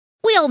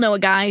all know a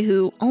guy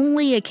who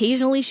only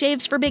occasionally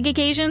shaves for big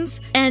occasions,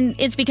 and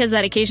it's because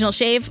that occasional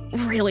shave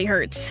really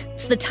hurts.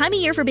 It's the time of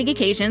year for big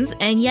occasions,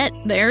 and yet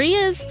there he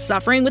is,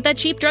 suffering with that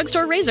cheap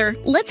drugstore razor.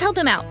 Let's help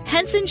him out.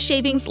 Henson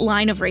Shaving's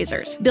line of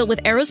razors, built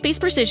with aerospace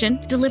precision,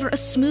 deliver a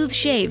smooth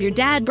shave your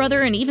dad,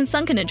 brother, and even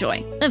son can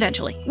enjoy,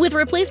 eventually. With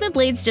replacement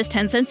blades just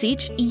 10 cents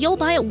each, you'll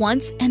buy it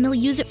once, and they'll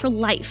use it for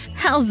life.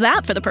 How's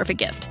that for the perfect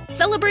gift?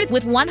 Celebrate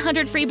with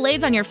 100 free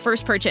blades on your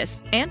first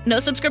purchase, and no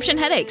subscription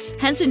headaches.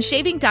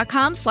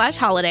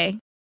 HensonShaving.com/holiday.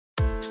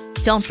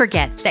 Don't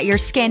forget that your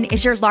skin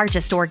is your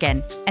largest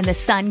organ, and the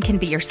sun can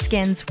be your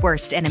skin's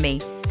worst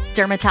enemy.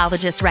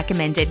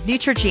 Dermatologist-recommended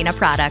Neutrogena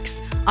products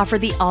offer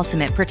the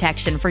ultimate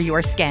protection for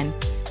your skin.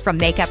 From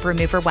makeup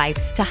remover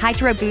wipes to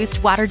Hydro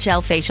Boost Water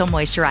Gel Facial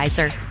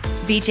Moisturizer,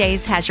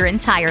 BJ's has your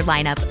entire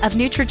lineup of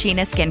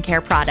Neutrogena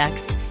skincare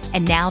products.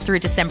 And now through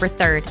December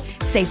 3rd,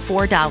 save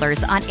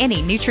 $4 on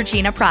any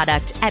Neutrogena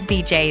product at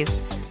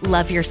BJ's.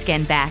 Love your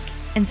skin back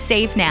and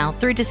save now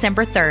through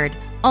December 3rd,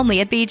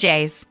 only at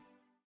BJ's.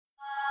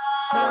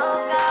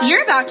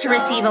 You're about to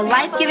receive a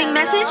life-giving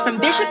message from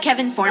Bishop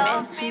Kevin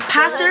Foreman,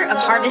 pastor of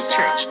Harvest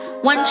Church,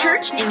 one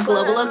church in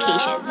global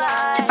locations.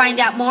 To find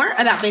out more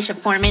about Bishop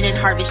Foreman and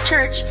Harvest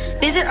Church,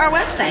 visit our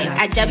website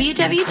at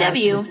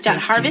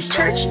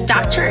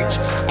www.harvestchurch.church.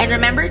 And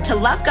remember to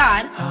love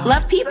God,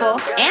 love people,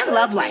 and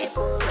love life.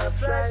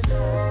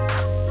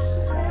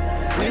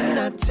 We're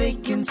not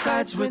taking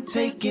sides, we're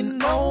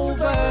taking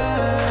over.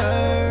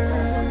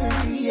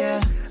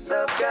 Yeah.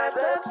 Love God,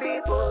 love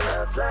people,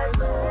 love life.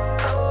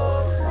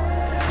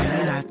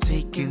 We're not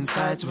taking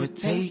sides, we're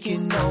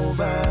taking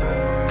over.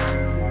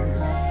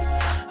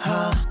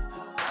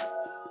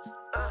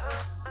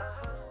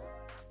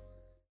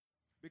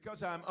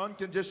 Because I'm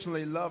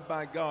unconditionally loved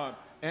by God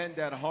and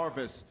at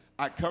Harvest,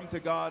 I come to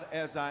God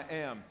as I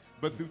am.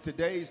 But through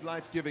today's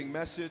life-giving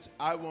message,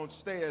 I won't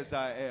stay as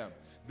I am.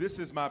 This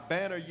is my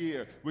banner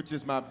year, which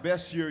is my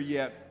best year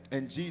yet.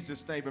 In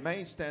Jesus' name,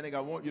 remain standing. I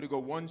want you to go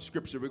one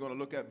scripture we're going to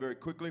look at very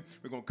quickly.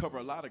 We're going to cover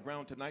a lot of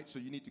ground tonight, so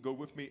you need to go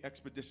with me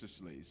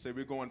expeditiously. Say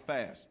we're going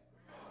fast.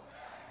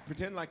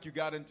 Pretend like you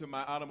got into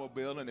my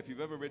automobile, and if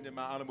you've ever ridden in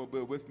my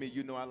automobile with me,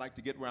 you know I like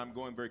to get where I'm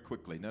going very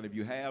quickly. None of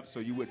you have, so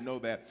you wouldn't know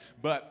that.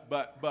 But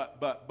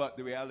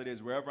the reality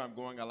is wherever I'm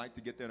going, I like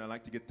to get there, and I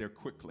like to get there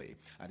quickly.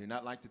 I do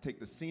not like to take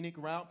the scenic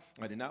route.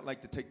 I do not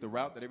like to take the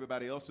route that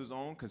everybody else is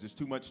on because there's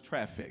too much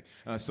traffic.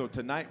 So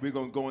tonight we're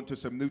going to go into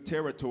some new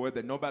territory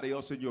that nobody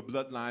else in your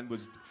bloodline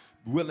was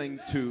willing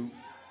to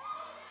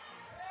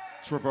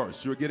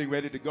traverse. You're getting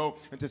ready to go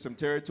into some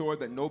territory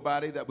that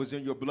nobody that was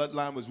in your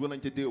bloodline was willing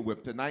to deal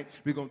with. Tonight,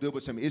 we're going to deal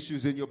with some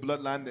issues in your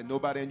bloodline that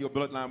nobody in your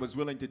bloodline was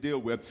willing to deal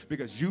with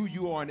because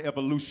you are an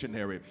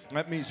evolutionary.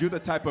 That means you're the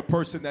type of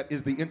person that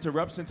is the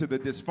interruption to the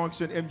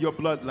dysfunction in your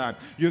bloodline.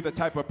 You're the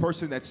type of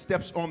person that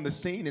steps on the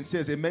scene and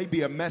says, it may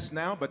be a mess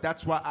now, but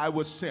that's why I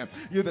was sent.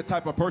 You're the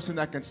type of person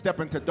that can step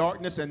into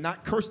darkness and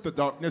not curse the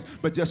darkness,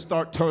 but just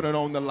start turning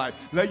on the light.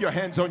 Lay your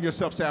hands on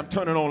yourself. Say, I'm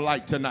turning on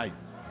light tonight.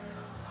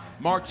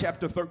 Mark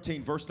chapter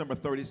 13, verse number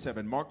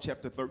 37. Mark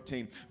chapter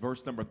 13,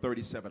 verse number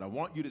 37. I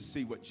want you to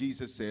see what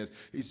Jesus says.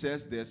 He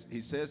says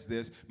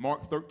this,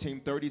 Mark 13,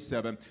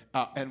 37.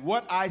 And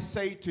what I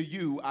say to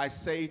you, I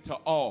say to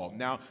all.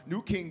 Now,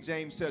 New King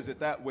James says it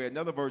that way.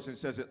 Another version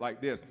says it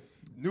like this.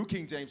 New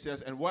King James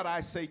says, and what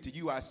I say to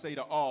you, I say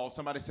to all.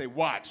 Somebody say,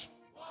 watch.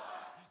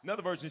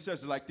 Another version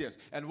says it like this.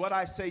 And what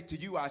I say to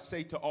you, I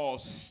say to all,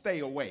 stay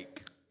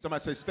awake.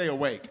 Somebody say, stay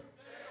awake.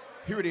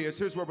 Here it is.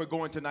 Here's where we're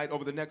going tonight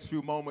over the next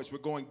few moments. We're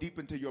going deep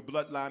into your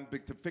bloodline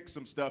to fix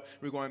some stuff.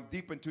 We're going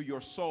deep into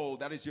your soul.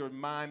 That is your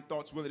mind,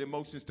 thoughts, will, and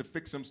emotions to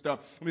fix some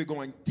stuff. We're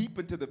going deep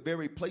into the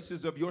very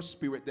places of your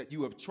spirit that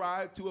you have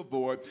tried to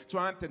avoid,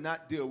 trying to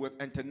not deal with.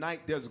 And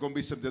tonight there's going to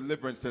be some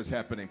deliverance that's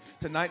happening.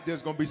 Tonight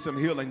there's going to be some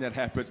healing that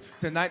happens.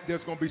 Tonight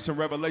there's going to be some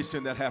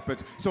revelation that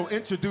happens. So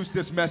introduce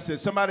this message.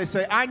 Somebody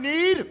say, I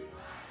need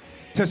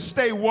to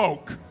stay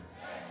woke.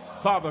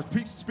 Father,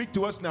 speak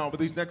to us now over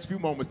these next few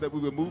moments that we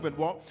will move and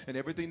walk in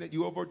everything that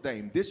you have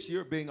ordained. This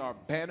year being our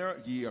banner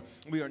year,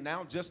 we are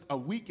now just a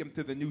week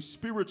into the new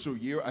spiritual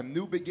year, a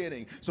new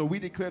beginning. So we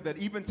declare that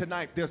even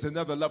tonight there's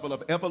another level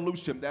of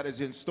evolution that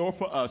is in store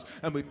for us.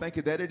 And we thank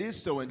you that it is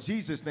so. In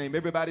Jesus' name,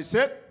 everybody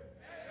said,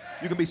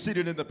 you can be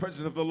seated in the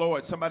presence of the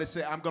Lord. Somebody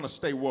say, I'm going to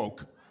stay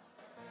woke.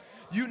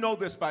 You know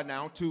this by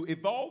now. To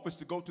evolve is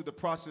to go through the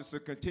process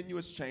of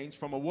continuous change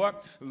from a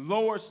what?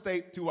 Lower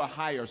state to a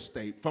higher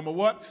state. From a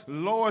what?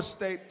 Lower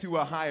state to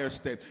a higher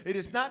state. It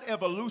is not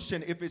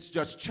evolution if it's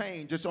just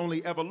change. It's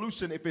only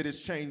evolution if it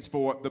is change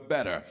for the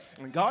better.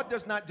 And God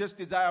does not just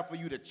desire for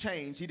you to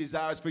change. He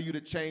desires for you to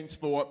change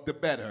for the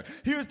better.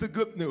 Here's the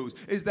good news,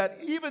 is that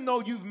even though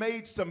you've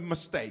made some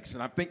mistakes,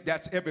 and I think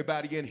that's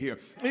everybody in here,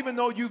 even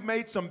though you've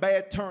made some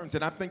bad turns,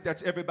 and I think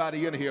that's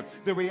everybody in here,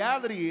 the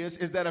reality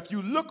is that if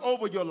you look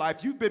over your life,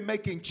 you've been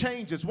making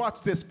changes,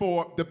 watch this,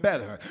 for the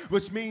better,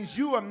 which means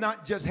you are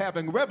not just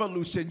having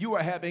revolution, you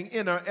are having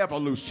inner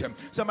evolution.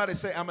 Somebody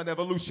say, I'm an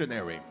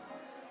evolutionary.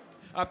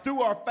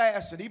 Through our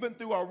fast and even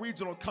through our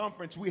regional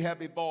conference, we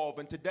have evolved.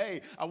 And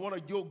today, I want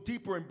to go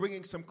deeper in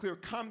bringing some clear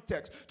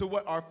context to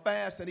what our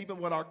fast and even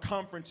what our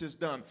conference has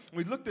done.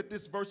 We looked at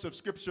this verse of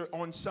Scripture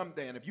on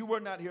Sunday. And if you were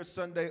not here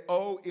Sunday,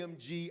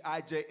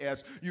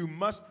 OMGIJS, you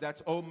must,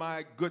 that's oh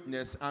my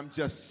goodness, I'm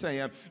just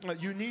saying,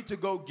 you need to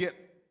go get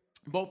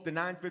both the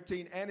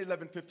 9:15 and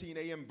 11:15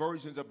 a.m.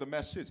 versions of the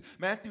message.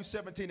 Matthew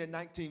 17 and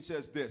 19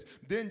 says this: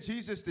 Then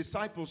Jesus'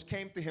 disciples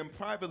came to him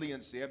privately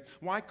and said,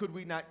 why could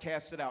we not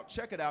cast it out?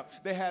 Check it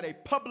out. They had a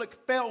public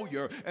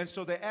failure, and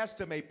so they asked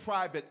him a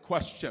private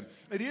question.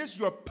 It is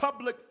your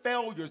public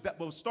failures that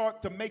will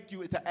start to make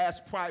you to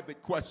ask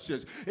private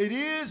questions. It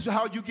is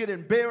how you get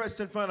embarrassed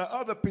in front of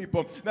other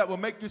people that will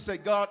make you say,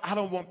 God, I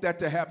don't want that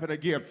to happen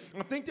again.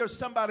 I think there's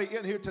somebody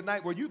in here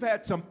tonight where you've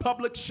had some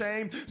public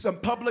shame, some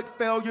public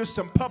failures,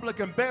 some public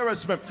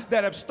embarrassment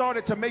that have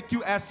started to make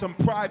you ask some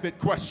private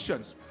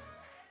questions.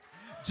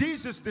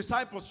 Jesus'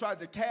 disciples tried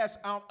to cast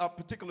out a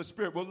particular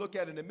spirit. We'll look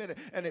at it in a minute.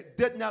 And it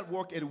did not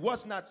work. It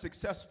was not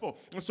successful.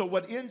 And so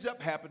what ends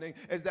up happening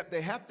is that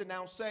they have to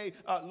now say,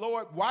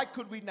 Lord, why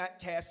could we not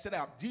cast it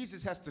out?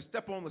 Jesus has to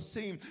step on the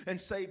scene and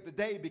save the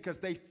day because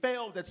they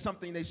failed at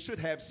something they should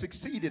have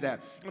succeeded at.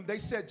 And they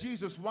said,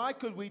 Jesus, why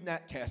could we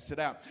not cast it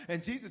out?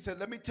 And Jesus said,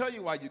 let me tell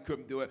you why you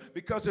couldn't do it.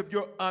 Because of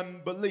your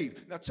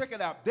unbelief. Now check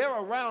it out. They're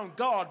around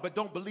God but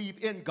don't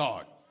believe in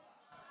God.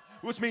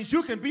 Which means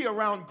you can be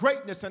around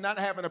greatness and not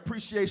have an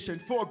appreciation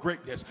for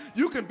greatness.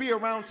 You can be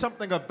around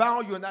something of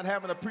value and not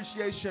have an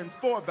appreciation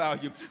for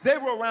value. They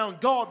were around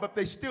God, but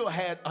they still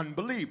had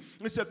unbelief.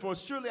 He said, for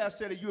surely I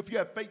say to you, if you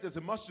have faith as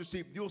a mustard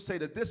seed, you'll say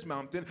to this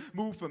mountain,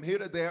 move from here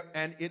to there,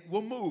 and it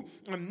will move.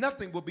 And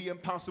nothing will be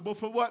impossible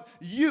for what?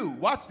 You.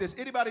 Watch this.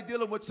 Anybody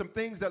dealing with some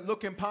things that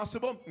look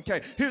impossible?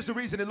 Okay, here's the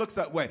reason it looks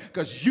that way.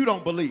 Because you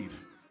don't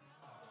believe.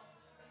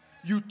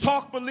 You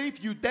talk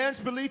belief, you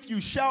dance belief,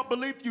 you shout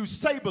belief, you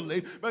say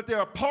belief, but there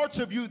are parts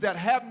of you that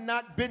have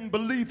not been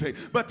believing.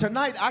 But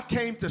tonight I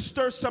came to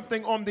stir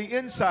something on the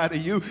inside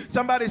of you.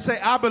 Somebody say,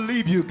 I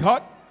believe you,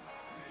 God.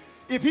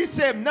 If he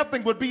said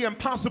nothing would be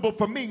impossible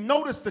for me,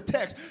 notice the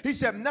text. He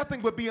said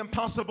nothing would be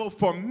impossible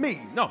for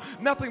me. No,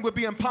 nothing would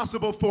be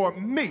impossible for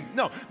me.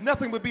 No,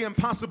 nothing would be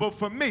impossible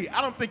for me.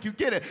 I don't think you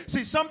get it.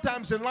 See,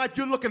 sometimes in life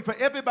you're looking for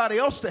everybody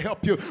else to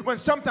help you when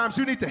sometimes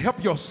you need to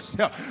help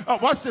yourself.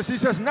 Watch this. He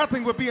says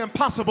nothing would be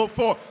impossible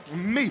for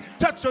me.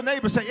 Touch your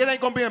neighbor. Say, it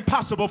ain't going to be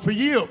impossible for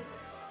you.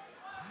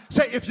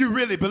 Say, if you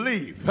really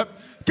believe.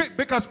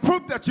 Because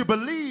proof that you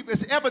believe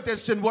is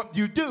evidence in what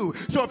you do.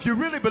 So if you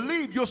really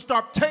believe, you'll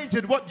start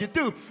changing what you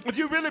do. If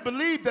you really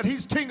believe that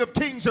he's King of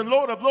Kings and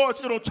Lord of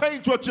Lords, it'll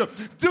change what you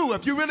do.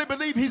 If you really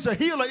believe he's a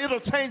healer, it'll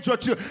change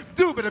what you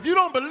do. But if you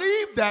don't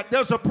believe that,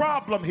 there's a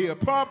problem here.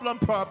 Problem,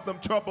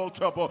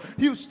 trouble.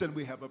 Houston,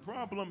 we have a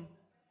problem.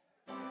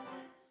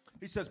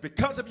 He says,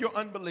 because of your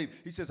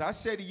unbelief, he says, I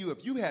say to you,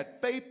 if you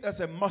had faith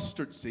as a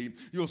mustard seed,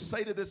 you'll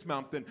say to this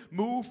mountain,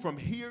 move from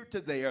here to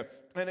there,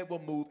 and it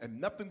will move, and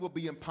nothing will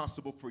be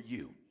impossible for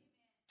you.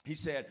 He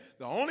said,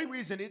 the only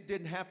reason it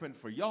didn't happen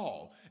for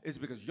y'all is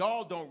because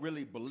y'all don't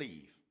really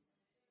believe.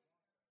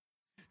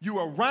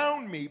 You're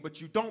around me, but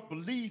you don't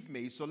believe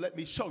me, so let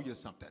me show you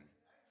something.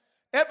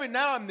 Every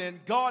now and then,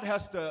 God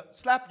has to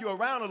slap you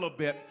around a little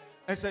bit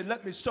and say,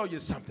 let me show you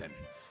something.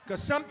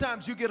 Because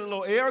sometimes you get a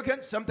little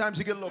arrogant, sometimes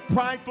you get a little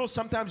prideful,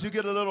 sometimes you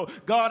get a little,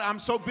 God, I'm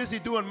so busy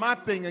doing my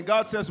thing. And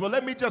God says, well,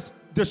 let me just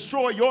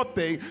destroy your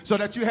thing so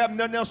that you have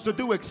nothing else to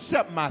do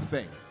except my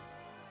thing.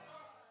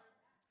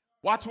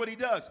 Watch what he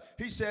does.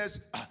 He says,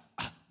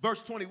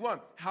 verse 21,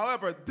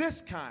 however,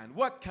 this kind,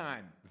 what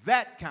kind?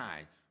 That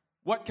kind.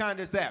 What kind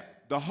is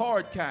that? The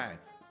hard kind.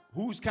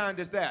 Whose kind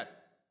is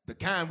that? The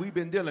kind we've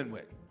been dealing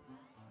with.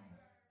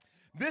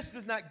 This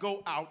does not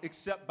go out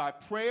except by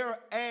prayer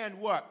and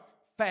what?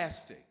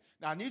 Fasting.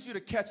 Now, I need you to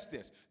catch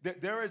this.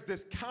 There is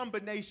this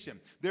combination.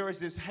 There is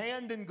this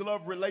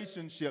hand-in-glove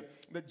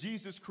relationship that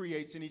Jesus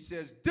creates, and he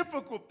says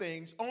difficult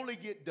things only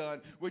get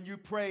done when you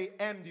pray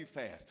and you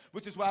fast,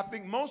 which is why I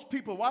think most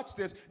people watch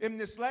this. In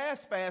this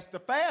last fast, the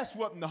fast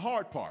wasn't the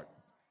hard part.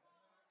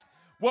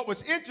 What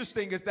was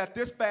interesting is that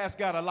this fast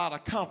got a lot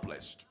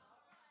accomplished.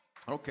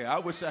 Okay, I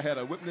wish I had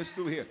a witness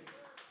through here.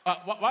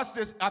 Watch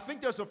this. I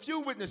think there's a few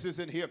witnesses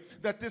in here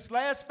that this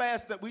last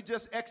fast that we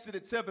just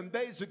exited 7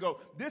 days ago,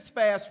 this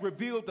fast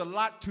revealed a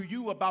lot to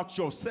you about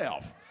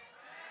yourself.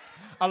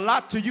 A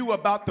lot to you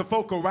about the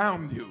folk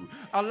around you.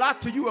 A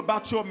lot to you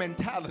about your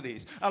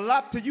mentalities. A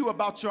lot to you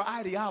about your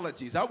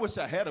ideologies. I wish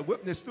I had a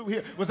witness through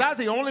here. Was I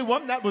the only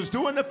one that was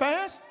doing the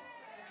fast?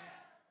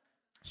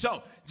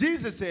 So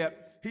Jesus said,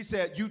 he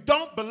said, you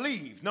don't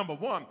believe, number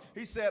one.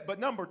 He said, but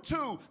number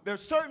two,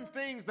 there's certain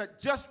things that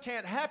just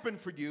can't happen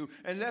for you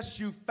unless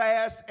you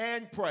fast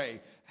and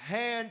pray.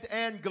 Hand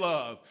and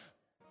glove.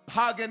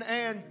 Hagen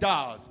and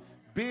Daz.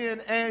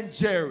 Ben and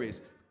Jerry's.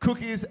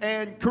 Cookies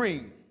and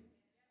cream.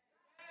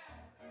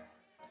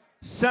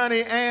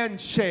 Sonny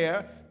and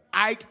Cher.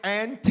 Ike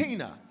and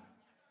Tina.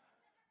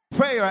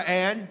 Prayer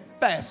and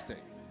fasting.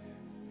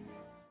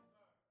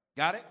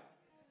 Got it?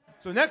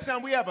 So next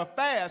time we have a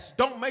fast,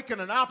 don't make it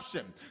an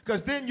option,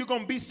 because then you're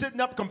going to be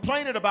sitting up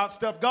complaining about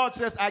stuff. God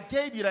says, I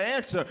gave you the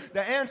answer.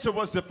 The answer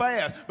was the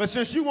fast. But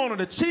since you wanted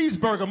a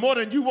cheeseburger more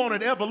than you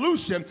wanted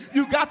evolution,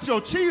 you got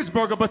your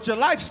cheeseburger, but your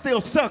life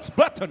still sucks.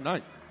 But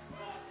tonight,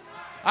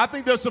 I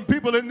think there's some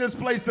people in this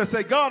place that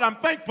say, God, I'm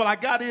thankful I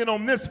got in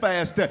on this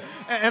fast.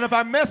 And if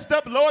I messed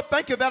up, Lord,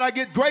 thank you that I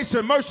get grace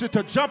and mercy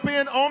to jump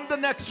in on the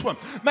next one.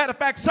 Matter of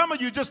fact, some of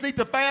you just need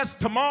to fast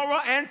tomorrow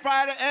and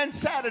Friday and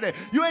Saturday.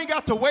 You ain't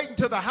got to wait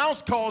until the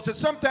house calls it.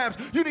 Sometimes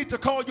you need to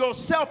call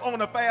yourself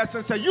on a fast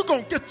and say, you're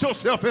going to get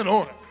yourself in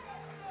order.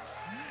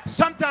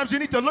 Sometimes you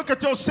need to look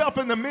at yourself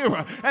in the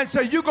mirror and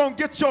say, you're going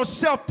to get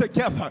yourself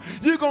together.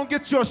 You're going to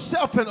get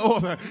yourself in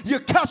order. You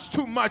cuss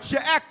too much. You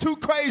act too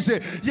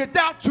crazy. You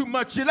doubt too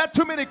much. You let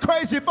too many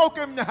crazy folk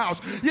in the house.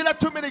 You let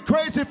too many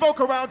crazy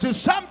folk around you.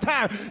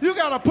 Sometimes you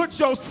got to put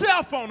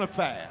yourself on a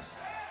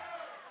fast.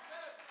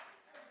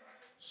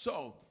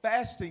 So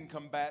fasting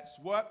combats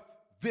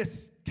what?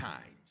 This kind,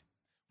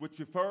 which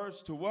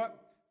refers to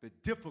what? The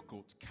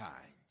difficult kind.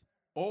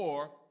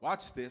 Or,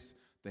 watch this,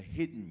 the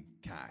hidden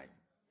kind.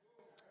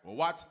 Well,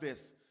 watch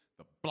this,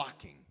 the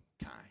blocking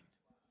kind.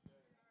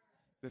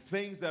 The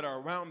things that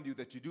are around you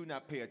that you do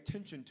not pay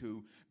attention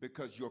to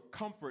because your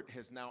comfort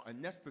has now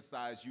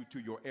anesthetized you to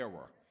your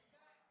error.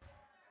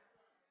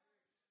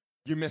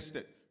 You missed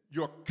it.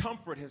 Your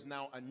comfort has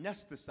now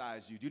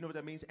anesthetized you. Do you know what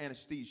that means?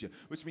 Anesthesia,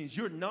 which means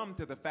you're numb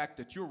to the fact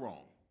that you're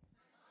wrong.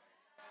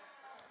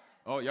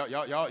 Oh,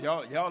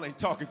 y'all ain't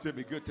talking to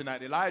me good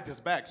tonight. Elijah's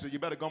back, so you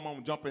better go on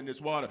and jump in this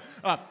water.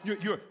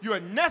 You're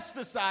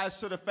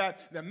anesthetized to the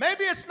fact that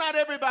maybe it's not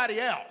everybody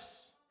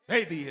else.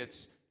 Maybe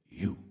it's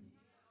you.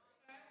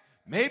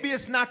 Maybe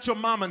it's not your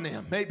mom and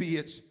them. Maybe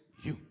it's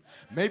you.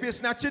 Maybe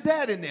it's not your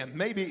dad and them.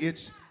 Maybe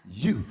it's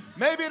you.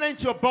 Maybe it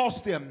ain't your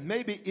boss them.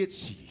 Maybe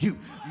it's you.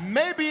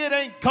 Maybe it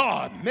ain't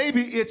God.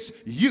 Maybe it's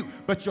you.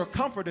 But your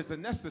comfort has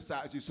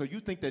anesthetized you, so you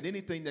think that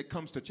anything that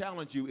comes to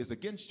challenge you is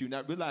against you,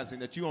 not realizing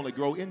that you only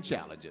grow in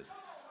challenges.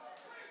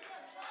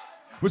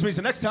 Which means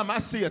the next time I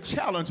see a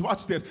challenge,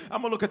 watch this,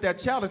 I'm going to look at that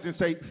challenge and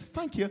say,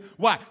 thank you.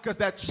 Why? Because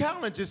that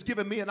challenge is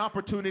giving me an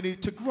opportunity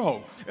to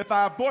grow. If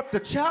I abort the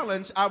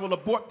challenge, I will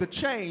abort the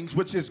change,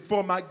 which is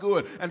for my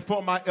good and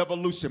for my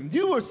evolution.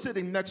 You are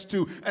sitting next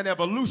to an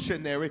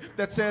evolutionary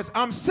that says,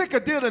 I'm sick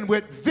of dealing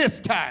with this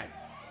kind.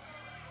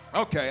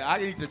 Okay, I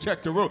need to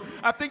check the room.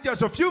 I think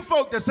there's a few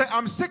folk that say,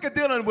 I'm sick of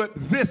dealing with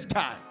this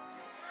kind.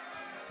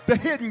 The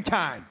hidden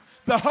kind,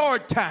 the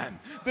hard kind,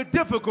 the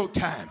difficult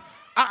kind.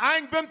 I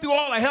ain't been through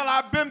all the hell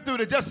I've been through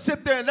to just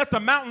sit there and let the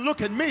mountain look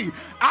at me.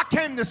 I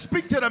came to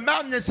speak to the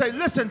mountain and say,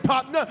 listen,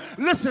 partner,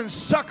 listen,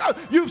 sucker,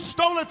 you've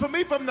stolen from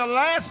me from the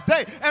last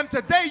day, and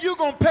today you're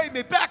going to pay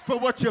me back for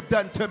what you've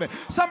done to me.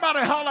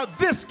 Somebody holler,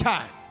 this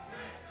kind.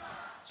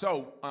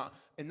 So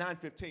in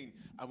 9:15,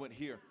 I went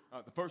here.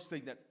 The first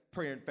thing that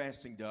prayer and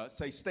fasting does,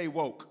 say, stay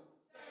woke.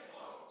 Stay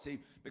woke. See,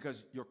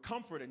 because your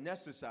comfort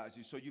anesthetizes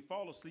you, so you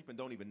fall asleep and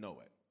don't even know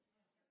it.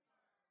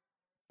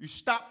 You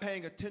stop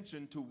paying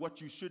attention to what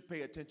you should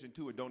pay attention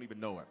to and don't even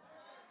know it.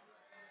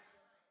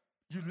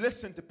 You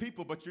listen to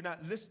people, but you're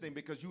not listening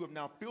because you have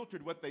now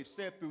filtered what they've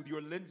said through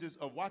your lenses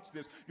of, watch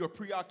this, your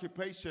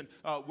preoccupation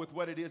with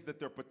what it is that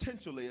their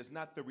potential is,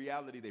 not the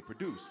reality they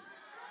produce.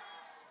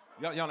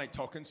 Y'all ain't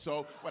talking.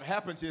 So what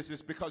happens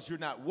is because you're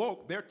not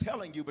woke, they're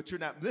telling you, but you're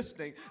not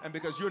listening. And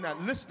because you're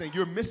not listening,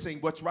 you're missing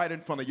what's right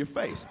in front of your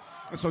face.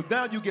 And so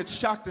now you get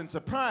shocked and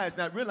surprised,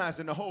 not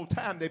realizing the whole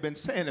time they've been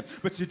saying it,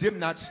 but you did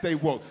not stay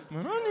woke.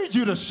 Man, I need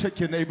you to shake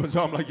your neighbor's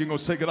arm like you're going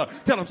to shake it up.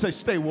 Tell them, say,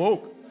 stay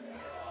woke.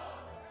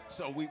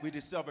 So we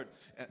discovered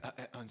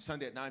on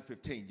Sunday at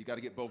 9:15, you got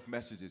to get both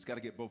messages. Got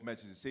to get both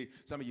messages. See,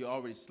 some of you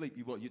already sleep.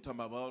 You're talking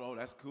about, oh,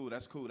 that's cool,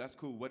 that's cool, that's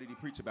cool. What did he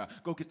preach about?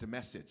 Go get the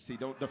message. See,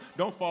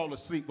 don't fall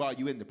asleep while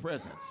you're in the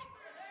presence.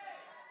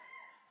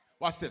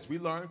 Watch this. We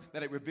learned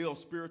that it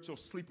reveals spiritual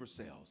sleeper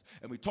cells.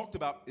 And we talked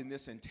about in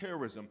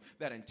terrorism,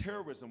 that in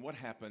terrorism what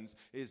happens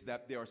is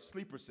that there are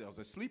sleeper cells.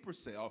 A sleeper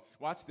cell,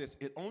 watch this,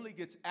 it only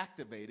gets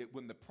activated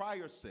when the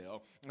prior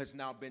cell has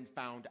now been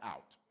found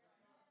out.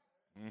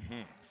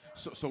 Mm-hmm.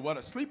 So what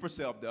a sleeper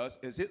cell does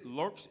is it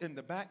lurks in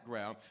the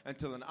background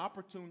until an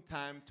opportune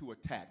time to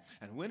attack.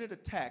 And when it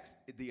attacks,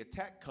 the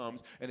attack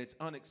comes and it's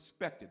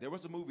unexpected. There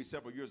was a movie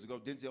several years ago.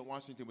 Denzel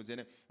Washington was in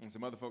it and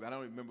some other folk. I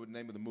don't even remember the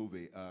name of the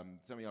movie.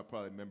 Some of y'all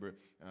probably remember,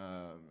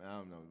 I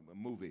don't know, a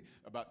movie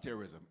about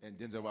terrorism. And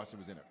Denzel Washington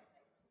was in it.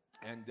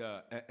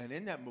 And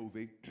in that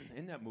movie,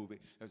 there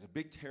was a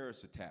big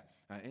terrorist attack.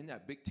 In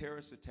that big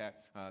terrorist attack,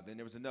 then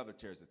there was another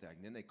terrorist attack.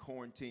 And then they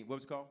quarantined. What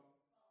was it called?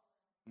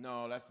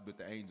 No, that's with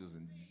the angels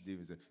and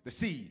demons. The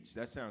Siege.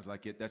 That sounds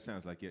like it.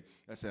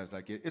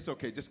 It's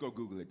okay. Just go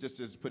Google it.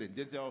 Just put in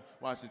Denzel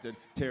Washington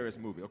terrorist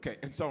movie. Okay.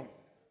 And so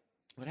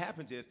what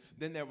happens is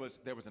then there was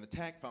an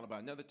attack followed by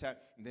another attack.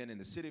 And then in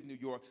the city of New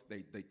York,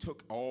 they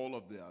took all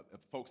of the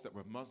folks that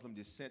were Muslim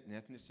descent and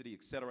ethnicity,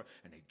 etc.,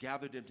 and they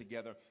gathered them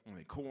together and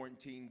they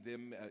quarantined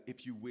them,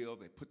 if you will.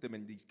 They put them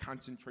in these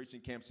concentration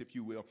camps, if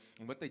you will.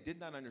 And what they did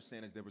not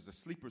understand is there was a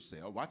sleeper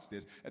cell. Watch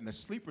this. And the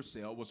sleeper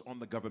cell was on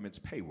the government's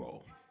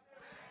payroll.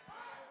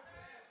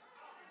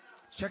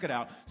 Check it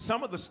out.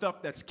 Some of the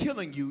stuff that's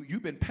killing you,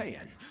 you've been paying.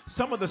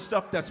 Some of the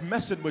stuff that's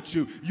messing with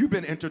you, you've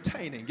been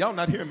entertaining. Y'all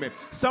not hearing me.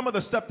 Some of the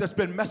stuff that's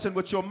been messing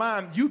with your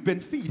mind, you've been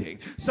feeding.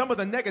 Some of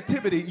the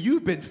negativity,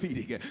 you've been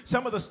feeding it.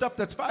 Some of the stuff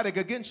that's fighting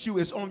against you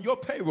is on your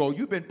payroll.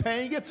 You've been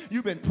paying it.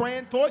 You've been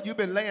praying for it. You've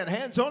been laying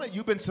hands on it.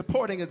 You've been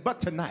supporting it.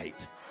 But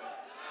tonight.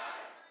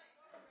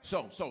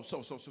 So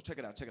check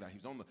it out. He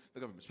was on the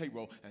government's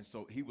payroll, and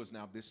so he was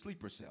now this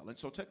sleeper cell. And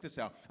so check this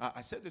out.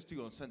 I said this to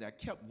you on Sunday. I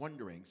kept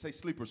wondering, say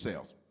sleeper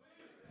cells.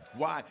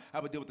 Why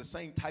I would deal with the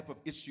same type of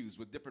issues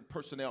with different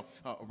personnel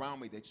around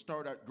me. They'd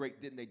start out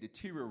great, then they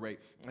deteriorate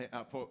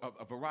for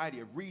a variety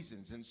of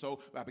reasons. And so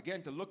I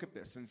began to look at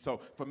this. And so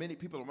for many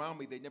people around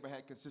me, they never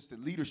had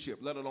consistent leadership,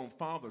 let alone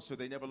fathers. So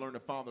they never learned a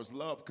father's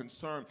love,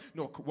 concern,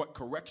 nor what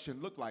correction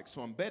looked like.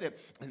 So embedded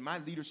in my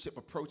leadership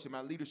approach and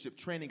my leadership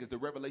training is the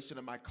revelation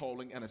of my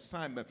calling and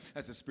assignment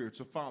as a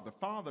spiritual father.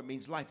 Father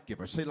means life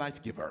giver. Say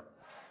life giver.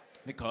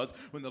 Because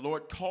when the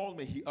Lord called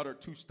me, he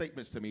uttered two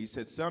statements to me. He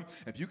said, son,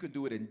 if you can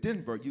do it in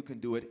Denver, you can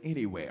do it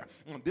anywhere.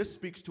 And this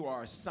speaks to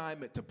our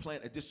assignment to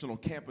plant additional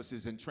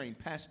campuses and train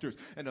pastors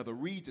in other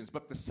regions.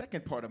 But the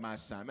second part of my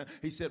assignment,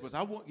 he said, was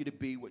I want you to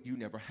be what you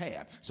never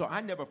had. So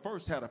I never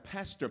first had a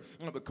pastor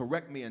who would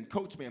correct me and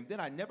coach me. And then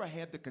I never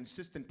had the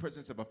consistent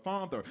presence of a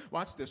father.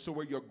 Watch this. So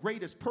where your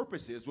greatest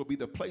purpose is will be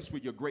the place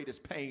where your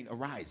greatest pain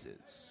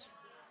arises.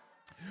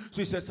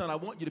 So he said, son, I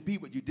want you to be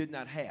what you did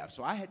not have.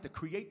 So I had to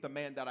create the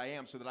man that I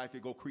am so that I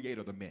could go create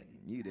other men.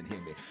 You didn't hear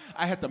me.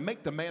 I had to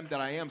make the man that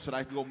I am so that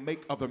I could go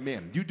make other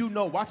men. You do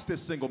know, watch this,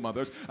 single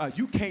mothers,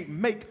 you can't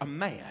make a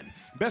man.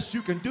 Best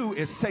you can do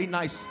is say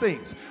nice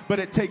things. But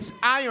it takes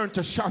iron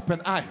to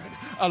sharpen iron.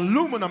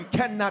 Aluminum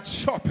cannot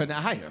sharpen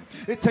iron.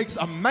 It takes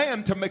a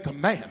man to make a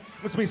man.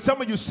 Which means some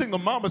of you single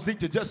mamas need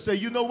to just say,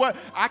 you know what?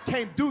 I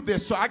can't do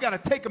this, so I got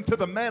to take him to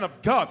the man of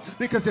God.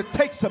 Because it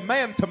takes a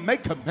man to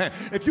make a man.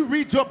 If you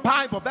read your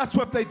Bible, that's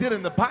what they did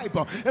in the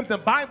Bible. In the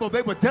Bible,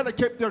 they would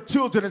dedicate their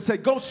children and say,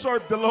 go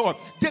serve the Lord.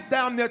 Get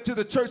down there to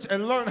the church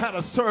and learn how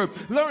to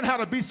serve. Learn how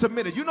to be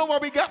submitted. You know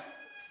what we got?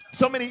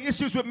 So many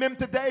issues with men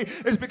today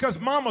is because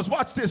mamas,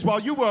 watch this, while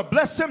you were a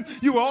blessing,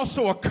 you were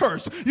also a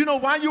curse. You know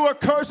why you were a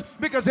curse?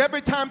 Because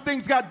every time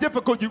things got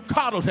difficult, you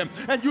coddled him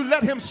and you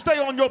let him stay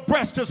on your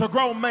breast as a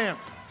grown man.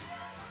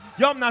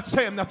 Y'all not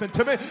saying nothing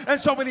to me.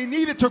 And so when he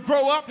needed to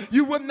grow up,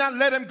 you would not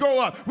let him grow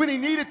up. When he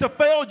needed to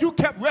fail, you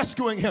kept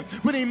rescuing him.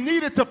 When he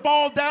needed to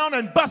fall down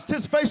and bust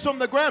his face on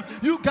the ground,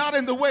 you got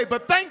in the way.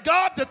 But thank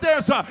God that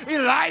there's a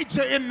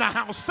Elijah in the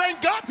house.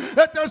 Thank God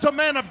that there's a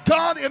man of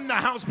God in the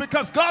house,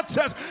 because God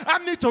says, I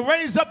need to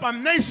raise up a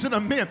nation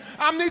of men.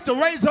 I need to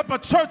raise up a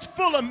church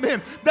full of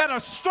men that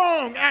are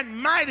strong and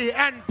mighty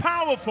and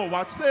powerful.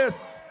 Watch this.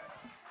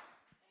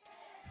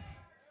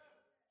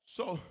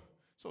 So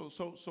that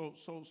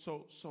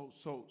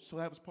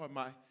was part of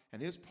my,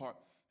 and is part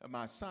of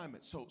my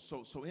assignment. So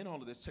in all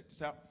of this, check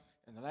this out.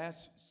 In the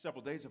last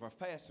several days of our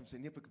fast, some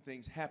significant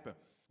things happened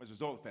as a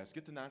result of the fast.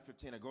 Get to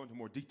 9:15, I go into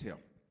more detail.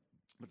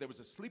 But there was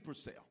a sleeper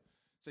cell.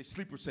 Say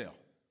sleeper cell.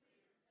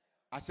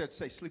 I said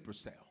say sleeper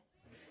cell.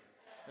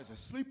 There's a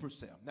sleeper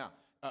cell. Now,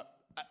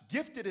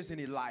 gifted is an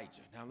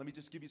Elijah. Now, let me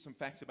just give you some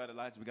facts about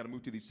Elijah. We got to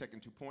move to these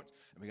second 2 points,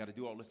 and we got to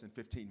do all this in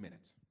 15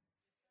 minutes.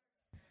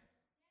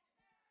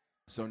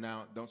 So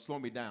now, don't slow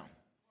me down.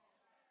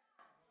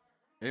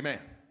 Amen.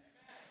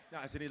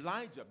 Now, as an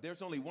Elijah,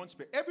 there's only one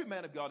spirit. Every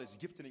man of God is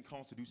gifted and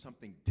called to do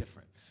something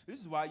different. This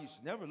is why you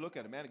should never look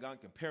at a man of God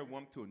and compare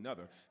one to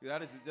another.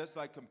 That is just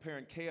like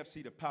comparing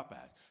KFC to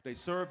Popeyes. They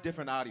serve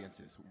different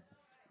audiences.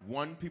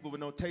 One people with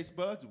no taste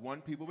buds,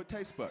 one people with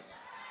taste buds.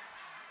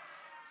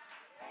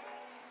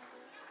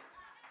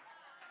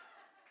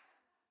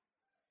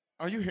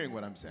 Are you hearing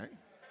what I'm saying?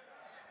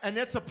 And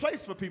there's a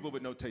place for people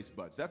with no taste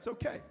buds. That's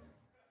okay.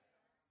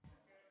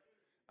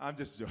 I'm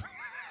just joking.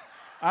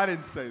 I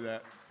didn't say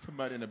that.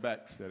 Somebody in the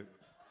back said it.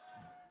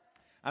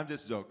 I'm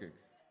just joking.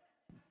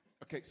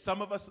 Okay,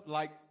 some of us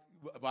like,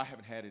 well, I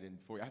haven't had it in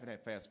 4 years. I haven't had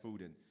fast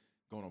food in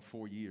going on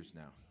 4 years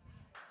now.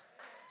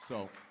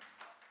 So,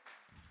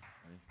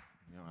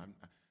 you know,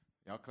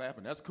 y'all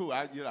clapping. That's cool. I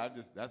had to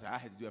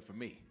do that for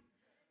me.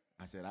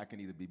 I said I can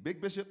either be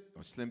Big Bishop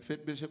or Slim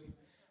Fit Bishop,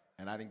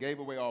 and I done gave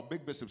away all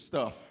Big Bishop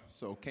stuff,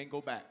 so can't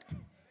go back.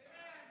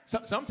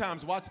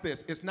 Sometimes, watch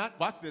this. It's not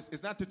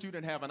that you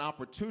didn't have an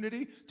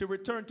opportunity to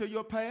return to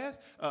your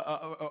past.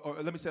 Or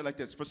let me say it like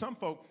this. For some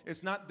folk,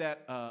 it's not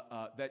that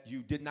that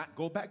you did not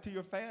go back to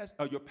your past.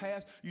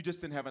 You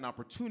just didn't have an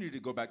opportunity to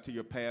go back to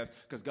your past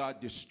because God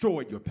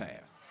destroyed your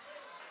past.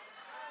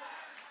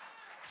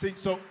 See,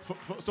 so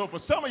for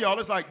some of y'all,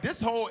 it's like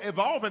this whole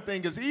evolving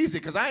thing is easy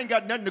because I ain't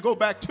got nothing to go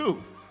back to.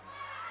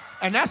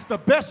 And that's the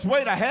best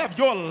way to have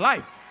your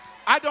life.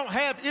 I don't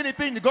have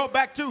anything to go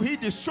back to. He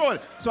destroyed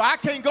it. So I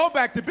can't go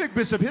back to Big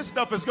Bishop. His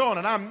stuff is gone,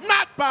 and I'm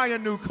not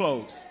buying new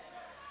clothes.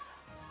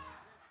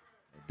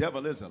 The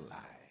devil is a lie.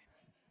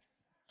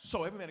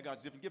 So every man of God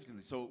is different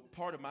giftedly. So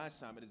part of my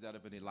assignment is that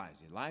of an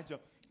Elijah. Elijah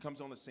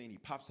comes on the scene. He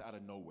pops out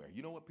of nowhere.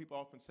 You know what people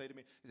often say to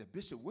me? They say,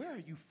 Bishop, where are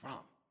you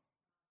from?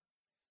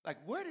 Like,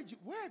 where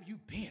have you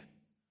been?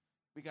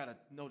 We got to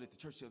know that the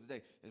church the other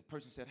day, a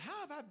person said, how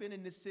have I been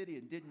in this city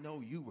and didn't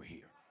know you were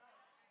here?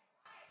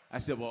 I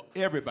said, well,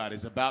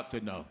 everybody's about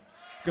to know,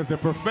 because the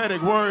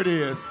prophetic word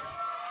is,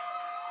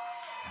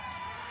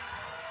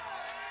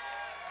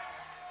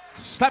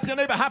 slap your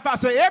neighbor, high five,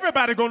 say,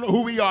 everybody gonna know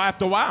who we are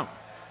after a while.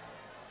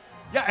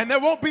 Yeah, and there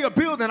won't be a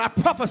building, I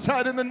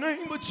prophesied in the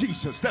name of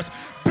Jesus, that's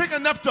big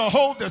enough to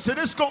hold us. And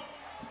it's going.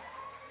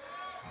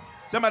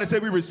 Somebody say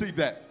we receive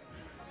that.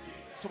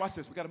 So watch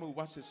this, we got to move,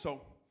 watch this.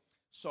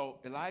 So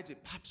Elijah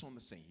pops on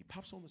the scene. He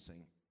pops on the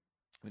scene.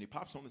 When he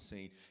pops on the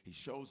scene, he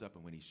shows up,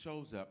 and when he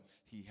shows up,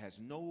 he has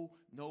no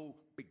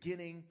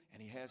beginning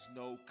and he has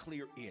no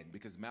clear end,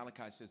 because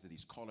Malachi says that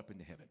he's caught up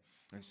into heaven.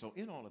 And so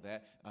in all of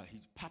that,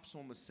 he pops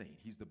on the scene.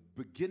 He's the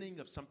beginning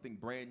of something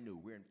brand new.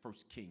 We're in 1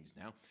 Kings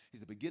now.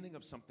 He's the beginning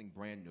of something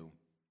brand new.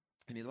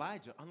 And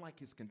Elijah, unlike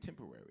his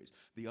contemporaries,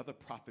 the other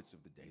prophets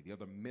of the day, the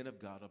other men of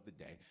God of the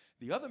day,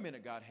 the other men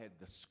of God had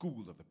the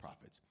school of the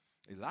prophets.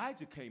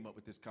 Elijah came up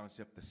with this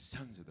concept, the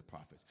sons of the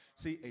prophets.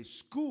 See, a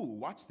school,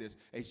 watch this,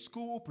 a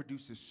school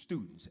produces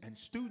students, and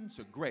students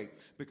are great,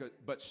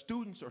 but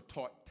students are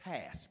taught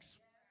tasks.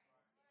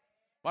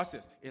 Watch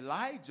this.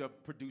 Elijah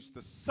produced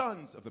the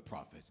sons of the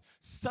prophets.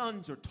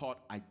 Sons are taught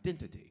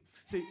identity.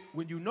 See,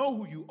 when you know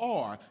who you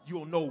are,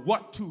 you'll know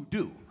what to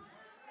do.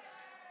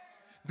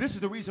 This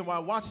is the reason why,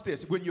 watch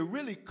this, when you're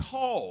really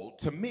called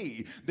to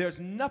me, there's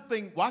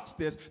nothing, watch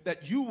this,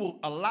 that you will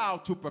allow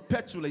to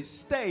perpetually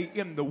stay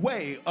in the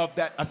way of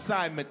that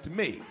assignment to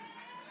me.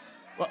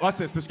 Watch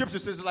this. The scripture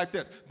says it like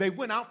this. They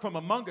went out from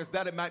among us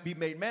that it might be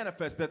made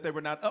manifest that they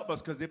were not of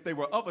us, because if they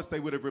were of us, they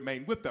would have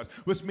remained with us,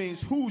 which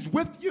means who's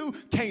with you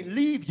can't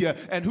leave you,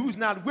 and who's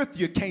not with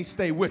you can't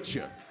stay with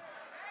you.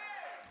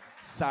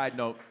 Side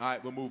note, all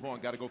right, we'll move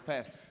on. Got to go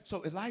fast.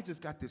 So Elijah's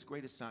got this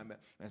great assignment.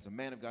 As a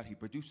man of God, he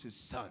produces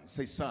sons.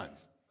 Say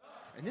sons.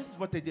 And this is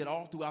what they did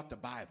all throughout the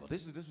Bible.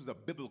 This was a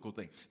biblical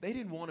thing. They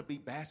didn't want to be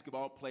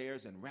basketball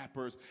players and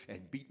rappers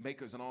and beat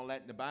makers and all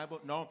that in the Bible.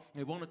 No,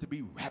 they wanted to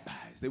be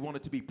rabbis. They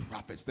wanted to be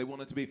prophets. They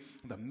wanted to be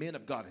the men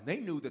of God. And they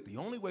knew that the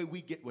only way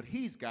we get what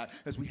he's got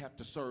is we have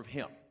to serve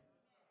him.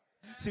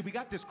 See, we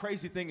got this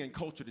crazy thing in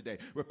culture today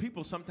where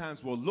people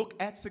sometimes will look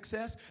at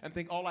success and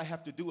think all I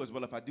have to do is,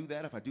 well, if I do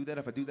that, if I do that,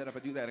 if I do that, if I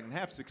do that, I can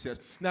have success.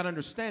 Not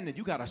understanding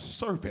you got to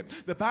serve him.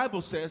 The Bible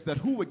says that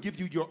who would give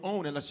you your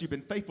own unless you've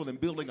been faithful in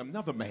building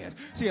another man's?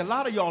 See, a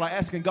lot of y'all are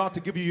asking God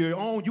to give you your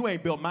own. You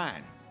ain't built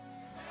mine.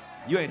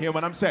 You ain't hear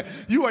what I'm saying.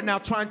 You are now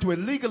trying to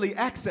illegally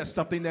access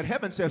something that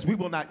heaven says we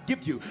will not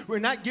give you. We're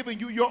not giving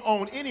you your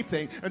own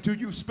anything until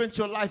you've spent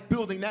your life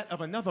building that of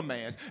another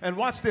man's. And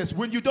watch this.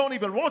 When you don't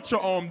even want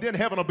your own, then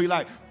heaven will be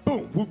like,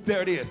 boom, whoop,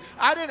 there it is.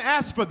 I didn't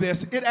ask for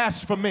this. It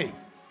asked for me.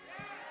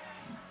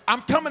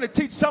 I'm coming to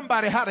teach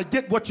somebody how to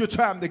get what you're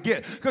trying to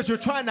get, because you're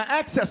trying to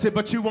access it,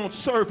 but you won't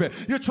serve it.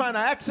 You're trying to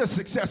access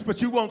success,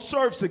 but you won't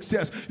serve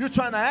success. You're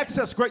trying to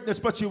access greatness,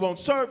 but you won't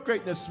serve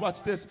greatness.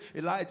 Watch this.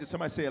 Elijah.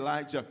 Somebody say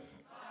Elijah.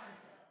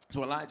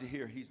 So Elijah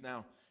here, he's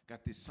now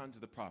got these sons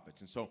of the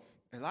prophets. And so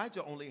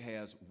Elijah only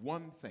has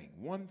one thing.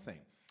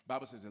 The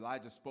Bible says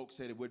Elijah spoke,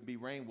 said it wouldn't be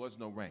rain, was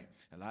no rain.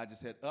 Elijah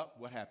said up,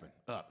 what happened?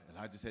 Up.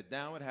 Elijah said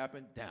down, what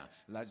happened? Down.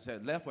 Elijah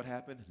said left, what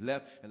happened?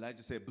 Left.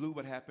 Elijah said blue,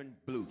 what happened?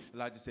 Blue.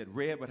 Elijah said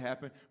red, what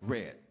happened?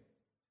 Red.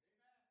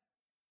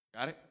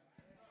 Got it?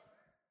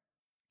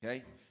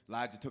 Okay.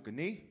 Elijah took a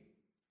knee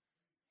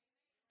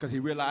because he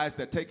realized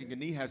that taking a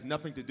knee has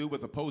nothing to do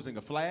with opposing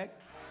a flag.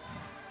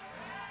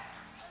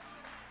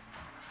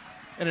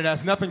 And it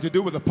has nothing to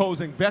do with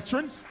opposing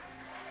veterans.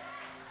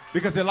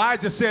 Because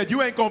Elijah said,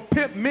 you ain't going to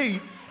pimp me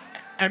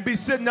and be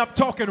sitting up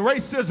talking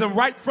racism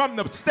right from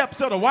the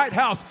steps of the White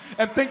House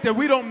and think that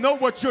we don't know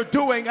what you're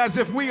doing, as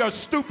if we are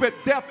stupid,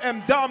 deaf,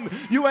 and dumb.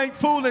 You ain't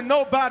fooling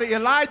nobody.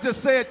 Elijah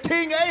said,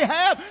 King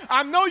Ahab,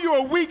 I know you're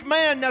a weak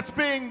man that's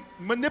being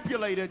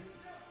manipulated.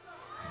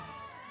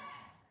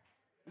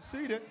 You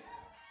see that?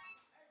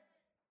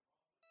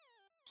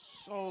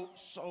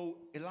 So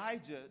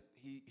Elijah,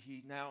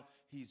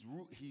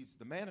 he's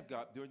the man of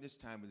God during this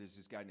time. There's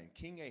this guy named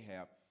King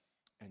Ahab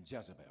and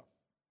Jezebel.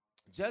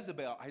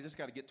 Jezebel, I just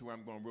got to get to where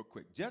I'm going real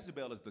quick.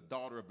 Jezebel is the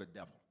daughter of the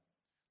devil.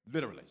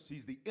 Literally.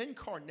 She's the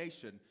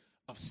incarnation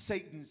of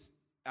Satan's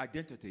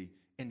identity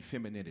in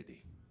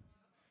femininity.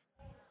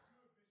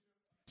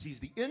 She's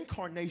the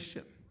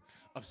incarnation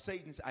of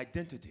Satan's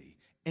identity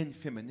in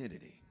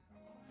femininity.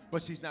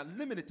 But she's not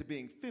limited to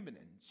being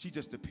feminine. She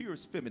just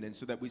appears feminine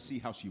so that we see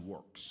how she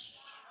works.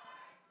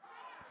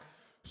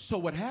 So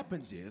what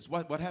happens is,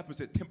 what happens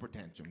at temper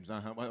tantrums?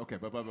 Okay,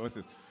 but what's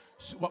this?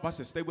 What's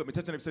this? Stay with me.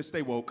 Touch your neighbor, say,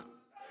 stay woke.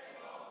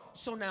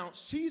 So now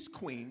she's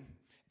queen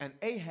and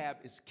Ahab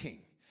is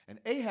king. And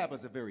Ahab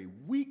is a very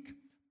weak,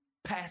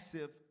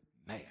 passive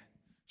man.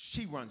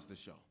 She runs the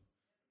show.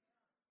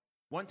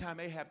 One time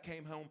Ahab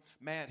came home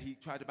mad. He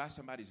tried to buy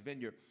somebody's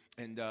vineyard.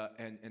 And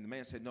the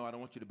man said, no, I don't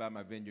want you to buy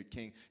my vineyard,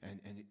 king.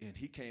 And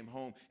he came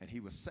home and he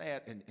was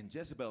sad. And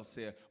Jezebel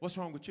said, what's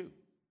wrong with you?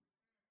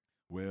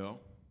 Well,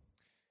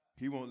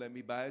 he won't let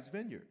me buy his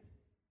vineyard.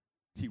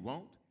 He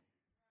won't?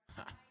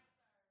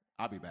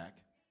 I'll be back.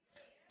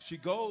 She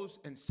goes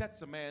and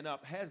sets a man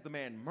up, has the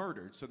man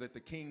murdered so that the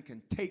king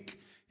can take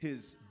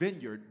his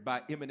vineyard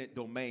by eminent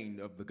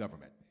domain of the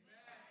government.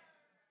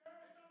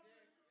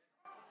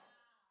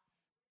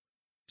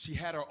 She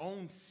had her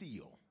own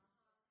seal,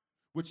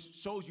 which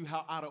shows you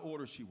how out of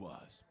order she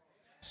was.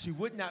 She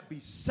would not be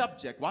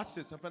subject. Watch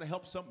this. I'm going to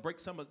help break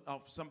some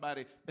of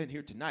somebody in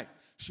here tonight.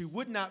 She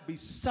would not be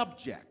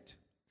subject.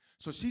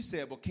 So she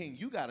said, well, king,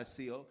 you got a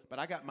seal, but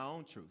I got my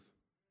own truth.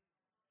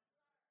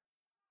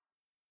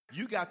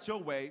 You got your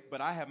way,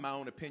 but I have my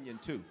own opinion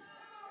too.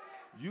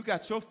 You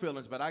got your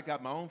feelings, but I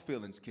got my own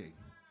feelings, king.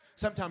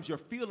 Sometimes your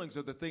feelings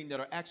are the thing that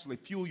are actually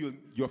fueling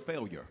your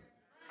failure.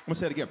 I'm going to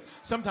say it again.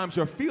 Sometimes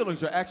your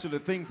feelings are actually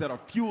the things that are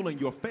fueling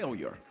your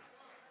failure.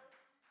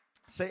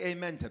 Say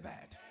amen to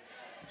that.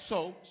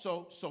 So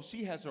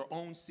she has her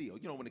own seal.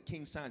 You know, when the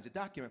king signs a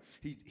document,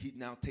 he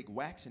now take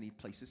wax and he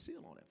places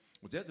seal on it.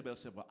 Well, Jezebel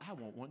said, well, I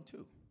want one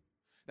too.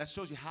 That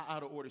shows you how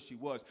out of order she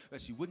was,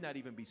 that she would not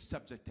even be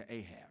subject to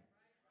Ahab.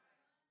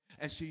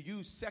 And she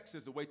used sex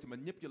as a way to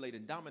manipulate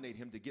and dominate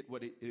him to get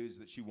what it is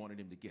that she wanted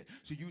him to get.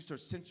 She used her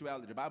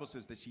sensuality. The Bible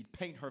says that she'd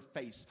paint her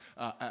face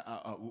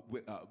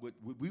with what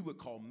we would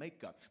call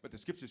makeup. But the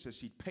scripture says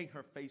she'd paint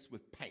her face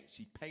with paint.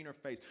 She'd paint her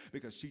face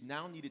because she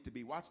now needed to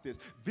be, watch this,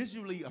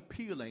 visually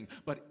appealing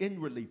but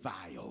inwardly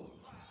vile.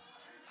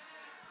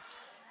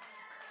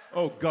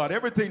 Oh, God,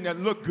 everything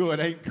that look good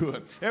ain't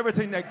good.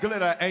 Everything that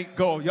glitter ain't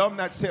gold. Y'all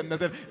not saying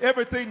nothing.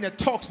 Everything that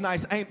talks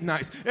nice ain't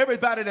nice.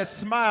 Everybody that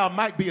smile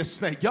might be a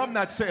snake. Y'all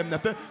not saying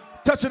nothing.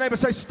 Touch your neighbor and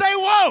say, stay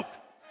woke.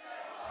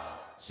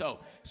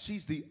 So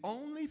she's the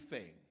only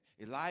thing.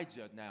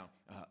 Elijah now,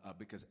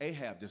 because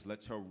Ahab just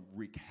lets her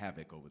wreak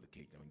havoc over the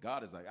kingdom. And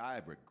God is like, I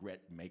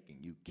regret making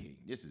you king.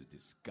 This is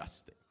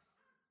disgusting.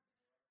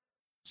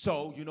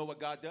 So you know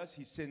what God does?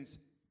 He sends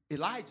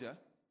Elijah.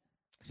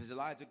 He says,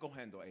 Elijah, go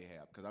handle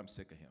Ahab because I'm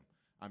sick of him.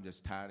 I'm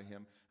just tired of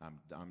him.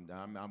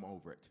 I'm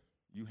over it.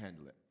 You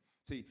handle it.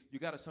 See, you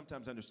got to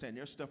sometimes understand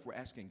there's stuff we're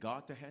asking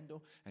God to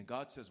handle, and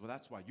God says, well,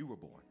 that's why you were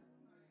born.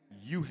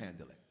 You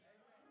handle it.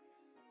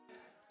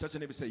 Touch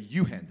your neighbor and say,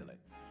 you handle it.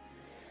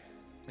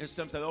 And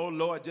some say, oh,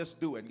 Lord, just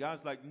do it. And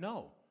God's like,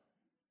 no.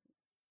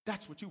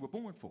 That's what you were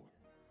born for.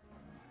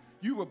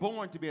 You were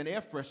born to be an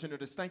air freshener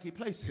to stanky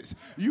places.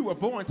 You were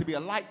born to be a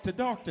light to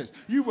darkness.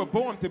 You were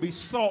born to be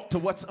salt to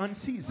what's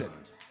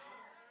unseasoned.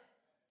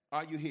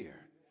 Are you here?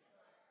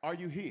 Are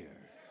you here?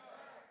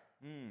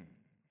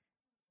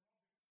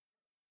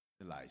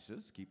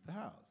 Elisha's keep the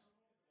house.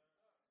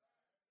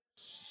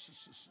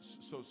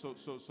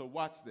 So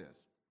watch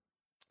this.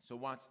 So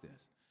watch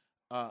this.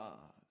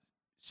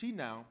 She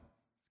now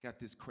got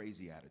this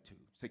crazy attitude.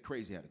 Say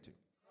crazy attitude.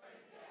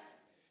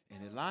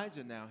 And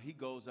Elijah now, he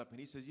goes up and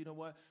he says, you know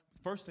what?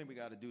 First thing we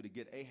got to do to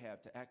get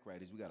Ahab to act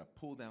right is we got to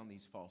pull down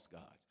these false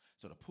gods.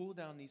 So to pull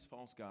down these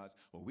false gods,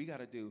 what we got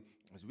to do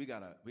is we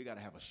got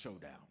to have a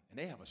showdown. And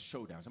they have a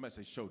showdown. Somebody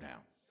say showdown.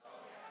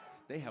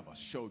 They have a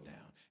showdown.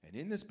 And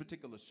in this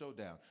particular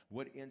showdown,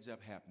 what ends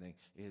up happening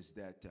is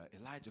that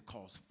Elijah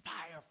calls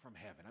fire from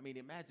heaven. I mean,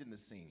 imagine the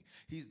scene.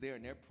 He's there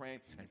and they're praying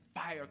and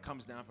fire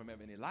comes down from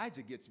heaven. And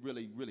Elijah gets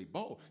really, really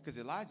bold because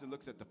Elijah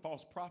looks at the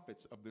false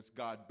prophets of this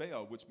god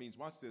Baal, which means,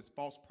 watch this,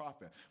 false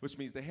prophet, which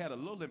means they had a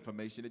little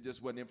information. It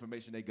just wasn't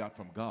information they got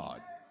from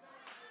God.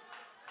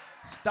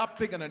 Stop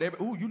thinking that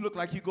you look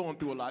like you're going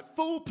through a lot.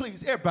 Fool,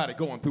 please, everybody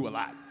going through a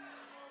lot.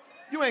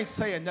 You ain't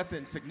saying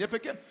nothing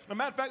significant. As a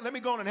matter of fact, let me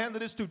go on and handle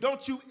this too.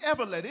 Don't you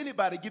ever let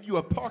anybody give you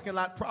a parking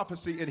lot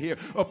prophecy in here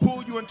or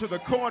pull you into the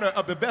corner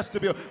of the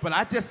vestibule. But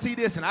I just see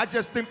this and I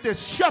just think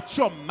this. Shut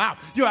your mouth.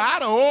 You're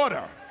out of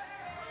order.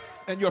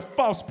 And you're a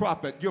false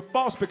prophet. You're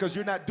false because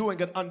you're not doing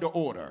it under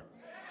order.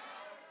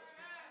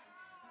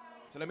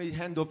 So let me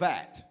handle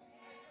that.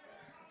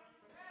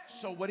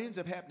 So what ends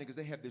up happening is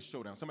they have this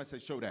showdown. Somebody say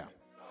showdown.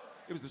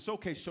 It was the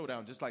showcase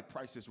showdown, just like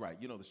Price is Right.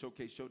 You know the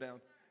showcase showdown?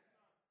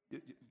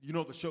 You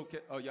know the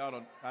showcase? Oh, y'all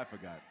don't. I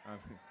forgot.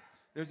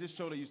 There's this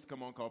show that used to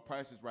come on called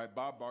Price is Right.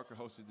 Bob Barker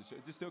hosted the show.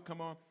 Does it still come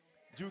on?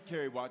 Drew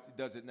Carey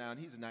does it now, and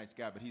he's a nice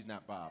guy, but he's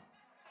not Bob.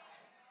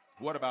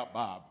 What about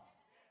Bob?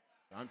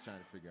 I'm trying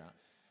to figure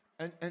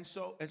out. And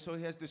so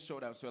he has this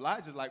showdown. So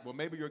Elijah's like, well,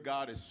 maybe your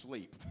God is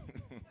asleep.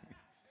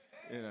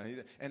 You know,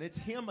 and it's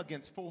him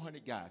against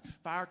 400 guys.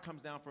 Fire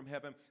comes down from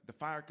heaven. The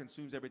fire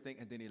consumes everything.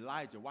 And then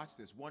Elijah, watch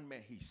this. One man,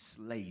 he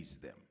slays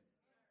them.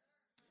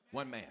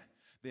 One man.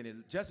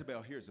 Then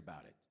Jezebel hears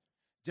about it.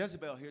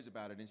 Jezebel hears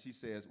about it, and she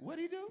says, what'd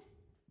he do?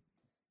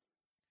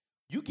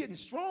 You getting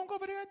strong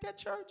over there at that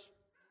church?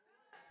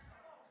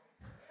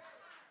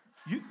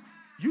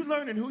 You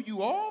learning who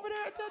you are over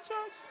there at that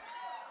church?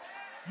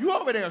 You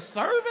over there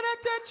serving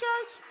at that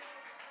church?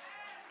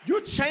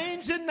 You're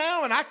changing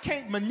now, and I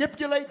can't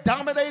manipulate,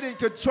 dominate, and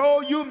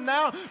control you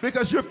now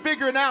because you're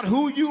figuring out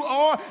who you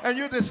are, and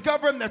you're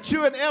discovering that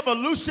you're an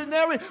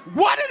evolutionary.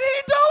 What did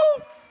he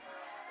do?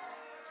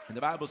 And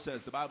the Bible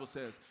says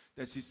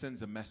that she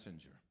sends a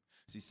messenger.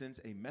 She sends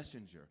a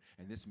messenger,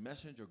 and this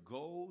messenger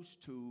goes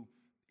to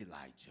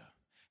Elijah.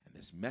 And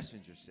this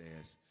messenger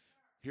says,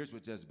 here's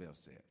what Jezebel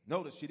said.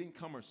 Notice she didn't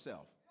come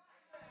herself.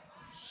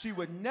 She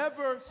would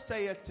never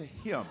say it to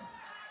him.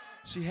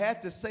 She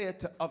had to say it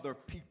to other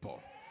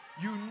people.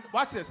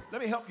 Watch this.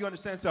 Let me help you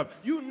understand something.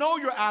 You know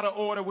you're out of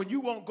order when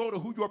you won't go to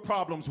who your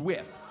problem's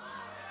with.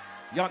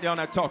 Y'all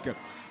not talking.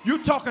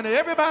 You talking to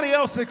everybody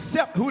else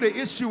except who the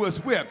issue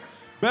is with.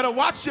 Better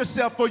watch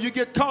yourself before you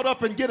get caught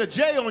up and get a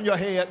J on your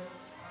head.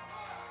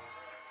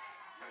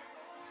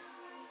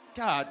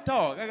 God,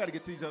 dog, I got to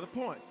get to these other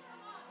points.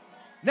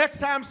 Next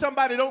time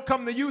somebody don't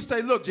come to you,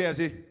 say, look,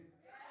 Jazzy,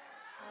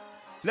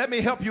 let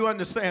me help you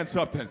understand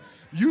something.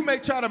 You may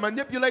try to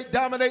manipulate,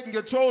 dominate, and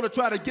control to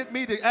try to get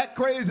me to act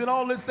crazy and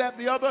all this, that,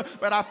 and the other,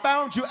 but I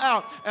found you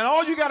out. And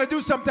all you got to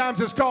do sometimes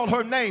is call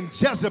her name,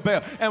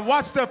 Jezebel, and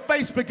watch their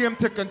face begin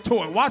to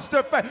contort. Watch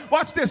their face.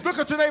 Watch this. Look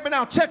at your neighbor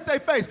now. Check their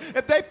face.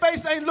 If their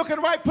face ain't looking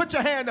right, put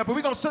your hand up, and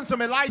we're going to send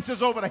some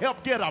Elishas over to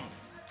help get them.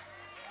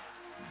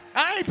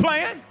 I ain't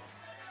playing.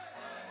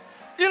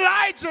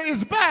 Elijah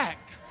is back.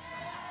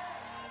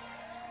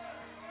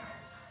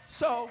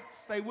 So,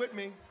 stay with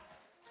me.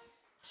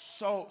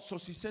 So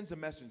she sends a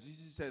message.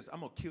 She says,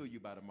 I'm going to kill you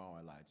by tomorrow,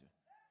 Elijah.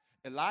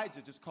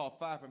 Elijah just called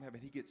fire from heaven.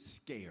 He gets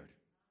scared.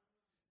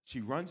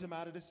 She runs him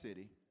out of the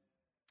city.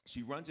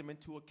 She runs him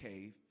into a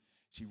cave.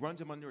 She runs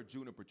him under a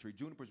juniper tree.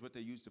 Juniper is what they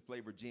use to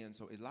flavor gin.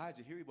 So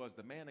Elijah, here he was,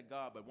 the man of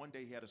God, but one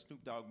day he had a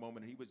Snoop Dogg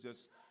moment, and he was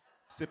just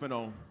sipping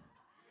on.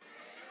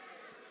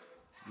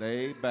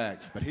 Laid back.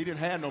 But he didn't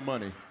have no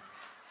money.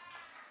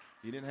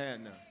 He didn't have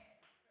none.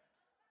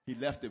 He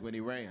left it when he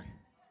ran.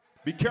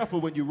 Be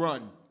careful when you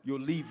run. You'll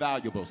leave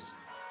valuables.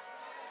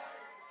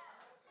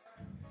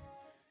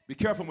 Be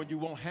careful when you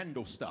won't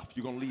handle stuff.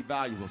 You're going to leave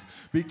valuables.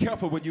 Be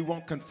careful when you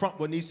won't confront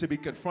what needs to be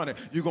confronted.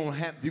 You're going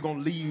to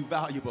leave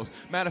valuables.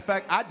 Matter of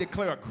fact, I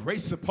declare a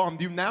grace upon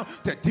you now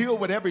to deal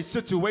with every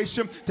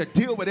situation, to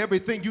deal with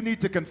everything you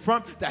need to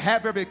confront, to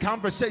have every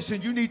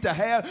conversation you need to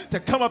have, to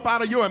come up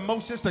out of your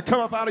emotions, to come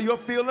up out of your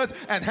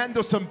feelings and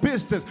handle some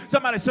business.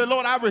 Somebody say,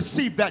 Lord, I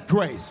received that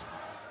grace.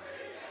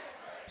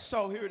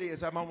 So here it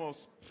is. I'm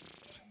almost...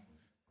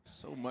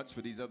 So much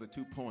for these other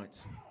 2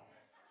 points.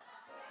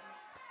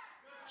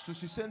 So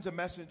she sends a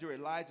messenger,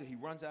 Elijah. He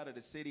runs out of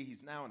the city.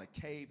 He's now in a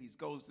cave. He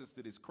goes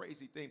to this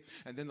crazy thing.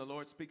 And then the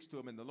Lord speaks to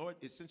him. And the Lord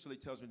essentially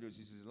tells me this.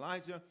 He says,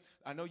 Elijah,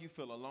 I know you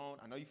feel alone.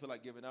 I know you feel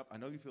like giving up. I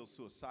know you feel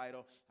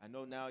suicidal. I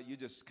know now you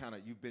just kind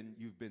of, you've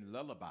been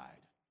lullabied.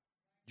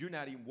 You're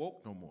not even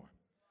woke no more.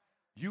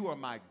 You are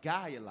my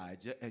guy,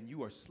 Elijah, and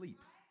you are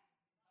asleep.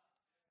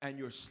 And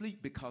you're asleep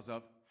because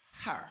of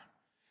her.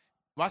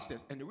 Watch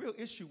this. And the real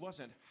issue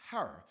wasn't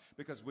her,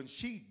 because when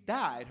she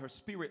died, her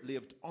spirit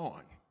lived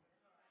on.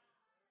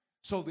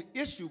 So the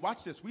issue,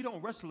 watch this, we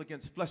don't wrestle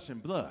against flesh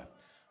and blood,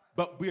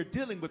 but we're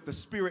dealing with the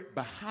spirit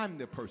behind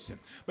the person.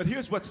 But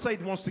here's what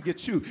Satan wants to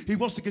get you. He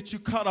wants to get you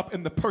caught up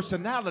in the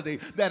personality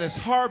that is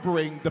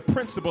harboring the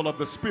principle of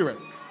the spirit.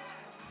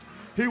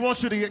 He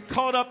wants you to get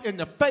caught up in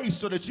the face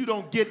so that you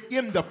don't get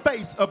in the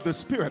face of the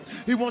spirit.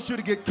 He wants you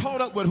to get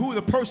caught up with who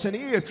the person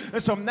is.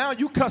 And so now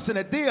you cussing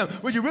at them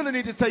when you really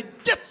need to say,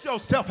 get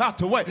yourself out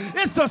the way.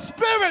 It's a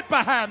spirit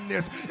behind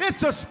this.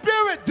 It's a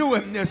spirit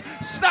doing this.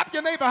 Slap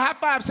your neighbor, high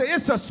five, say,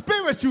 it's a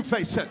spirit you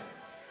facing.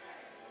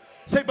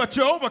 Say, but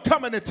you're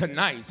overcoming it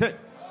tonight. Say.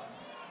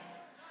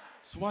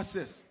 So watch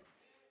this.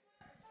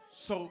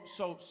 So,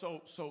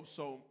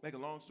 make a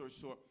long story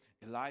short,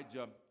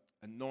 Elijah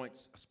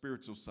anoints a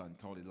spiritual son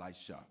called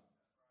Elisha.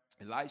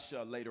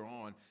 Elisha later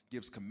on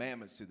gives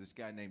commandments to this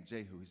guy named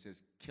Jehu. He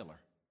says, kill her.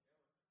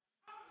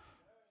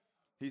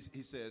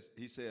 He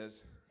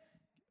says,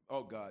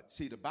 oh God.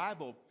 See, the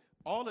Bible,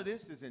 all of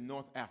this is in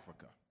North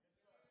Africa.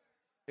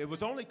 It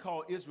was only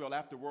called Israel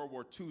after World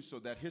War II so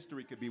that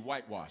history could be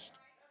whitewashed.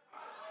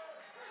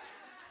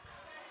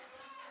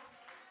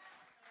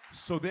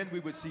 So then we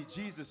would see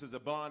Jesus as a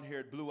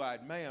blonde-haired,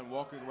 blue-eyed man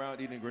walking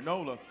around eating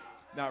granola,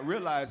 not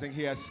realizing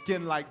he has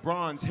skin like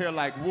bronze, hair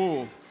like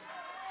wool.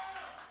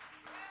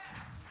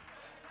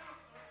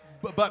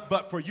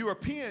 But for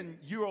European,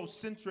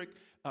 Eurocentric,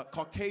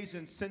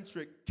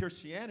 Caucasian-centric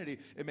Christianity,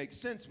 it makes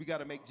sense. We got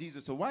to make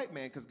Jesus a white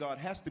man because God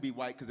has to be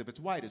white, because if it's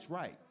white, it's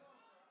right.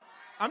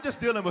 I'm just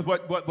dealing with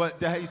what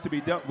that needs to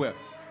be dealt with.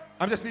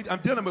 I'm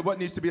dealing with what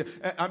needs to be.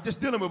 I'm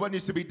just dealing with what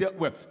needs to be dealt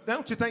with.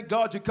 Don't you thank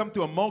God you come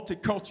to a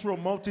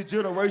multicultural,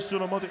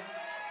 multi-generational,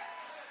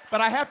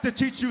 But I have to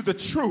teach you the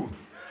truth.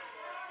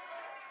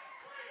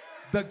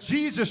 The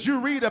Jesus you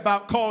read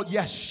about called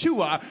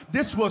Yeshua,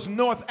 this was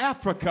North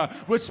Africa,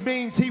 which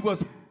means he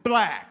was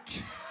black.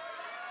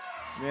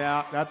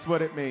 Yeah, that's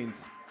what it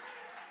means.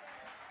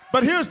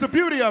 But here's the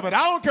beauty of it.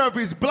 I don't care if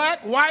he's black,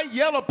 white,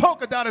 yellow,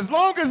 polka dot, as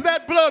long as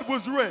that blood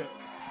was red.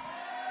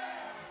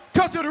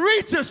 Because it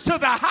reaches to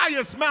the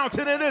highest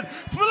mountain and it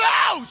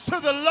flows to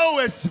the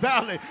lowest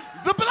valley.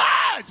 The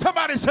blood,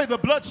 somebody say the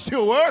blood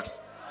still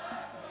works.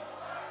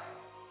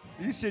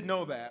 You should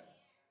know that.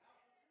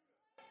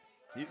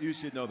 You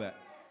should know that.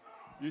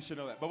 You should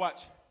know that. But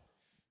watch.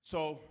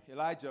 So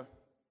Elijah,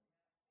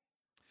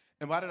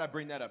 and why did I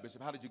bring that up,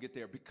 Bishop? How did you get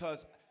there?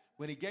 Because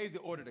when he gave the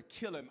order to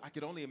kill him, I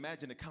could only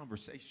imagine the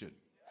conversation.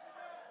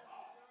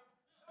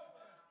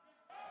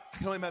 I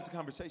can only imagine the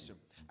conversation.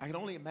 I can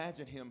only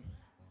imagine him.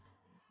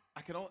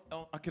 I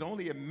can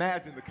only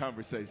imagine the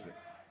conversation.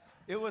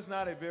 It was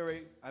not a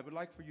very, I would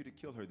like for you to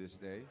kill her this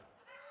day.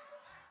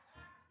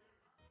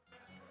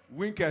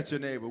 Wink at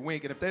your neighbor,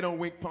 wink. And if they don't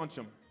wink, punch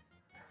them.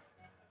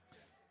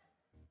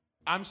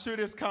 I'm sure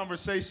this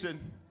conversation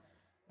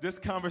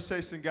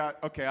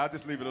got, okay, I'll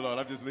just leave it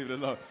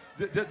alone.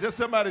 Just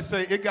somebody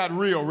say it got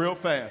real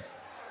fast.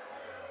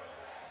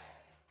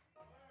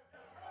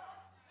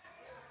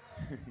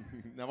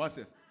 Now watch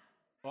this.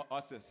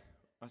 Watch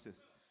this.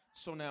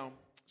 So now,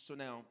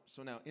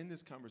 in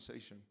this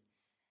conversation,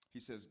 he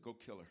says, go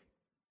kill her.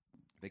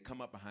 They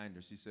come up behind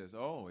her. She says,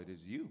 oh, it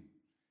is you.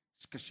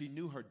 Because she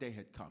knew her day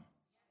had come.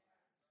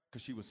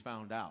 Because she was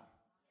found out.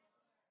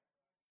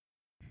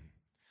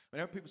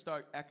 Whenever people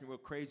start acting real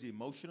crazy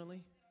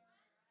emotionally,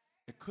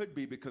 it could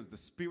be because the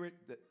spirit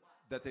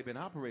that they've been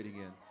operating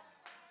in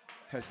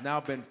has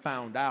now been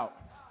found out.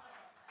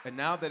 And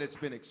now that it's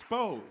been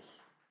exposed,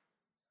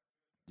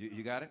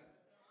 you got it?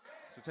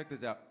 So check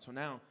this out. So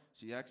now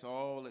she acts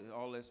all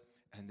this,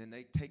 and then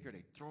they take her,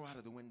 they throw her out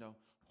of the window.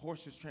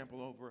 Horses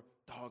trample over her,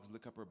 dogs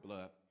lick up her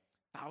blood.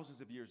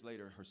 Thousands of years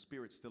later, her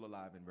spirit's still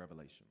alive in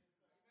Revelation.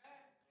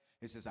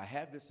 It says, I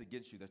have this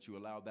against you that you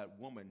allowed that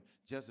woman,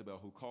 Jezebel,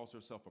 who calls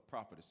herself a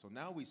prophetess. So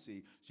now we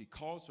see she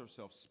calls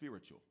herself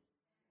spiritual.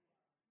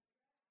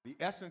 The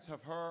essence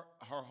of her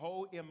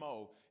whole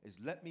MO is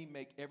let me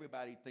make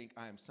everybody think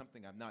I am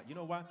something I'm not. You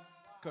know why?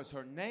 Because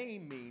her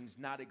name means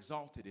not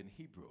exalted in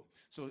Hebrew.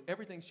 So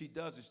everything she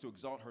does is to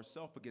exalt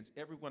herself against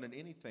everyone and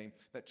anything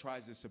that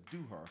tries to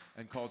subdue her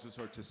and causes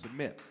her to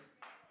submit.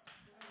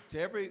 To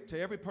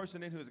every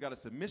person in who has got a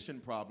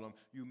submission problem,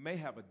 you may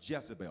have a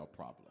Jezebel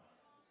problem.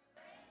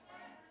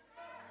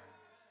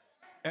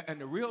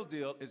 And the real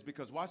deal is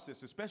because, watch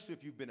this, especially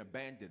if you've been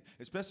abandoned,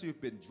 especially if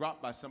you've been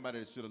dropped by somebody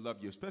that should have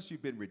loved you, especially if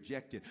you've been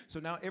rejected. So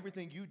now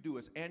everything you do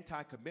is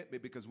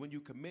anti-commitment, because when you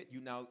commit, you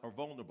now are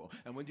vulnerable.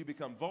 And when you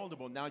become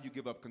vulnerable, now you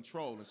give up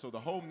control. And so the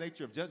whole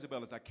nature of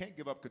Jezebel is I can't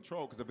give up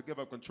control, because if I give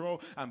up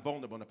control, I'm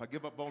vulnerable. And if I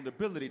give up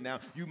vulnerability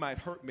now, you might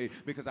hurt me,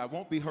 because I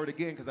won't be hurt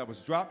again because I was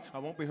dropped. I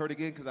won't be hurt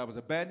again because I was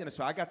abandoned. And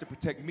so I got to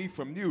protect me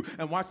from you.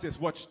 And watch this.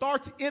 What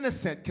starts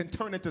innocent can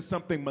turn into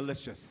something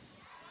malicious.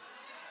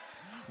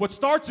 What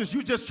starts as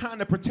you just trying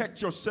to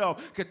protect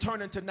yourself can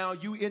turn into now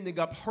you ending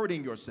up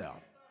hurting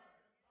yourself.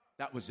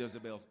 That was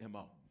Jezebel's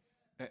MO.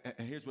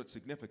 And here's what's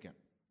significant.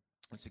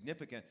 What's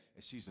significant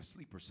is she's a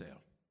sleeper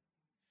cell.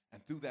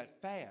 And through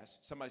that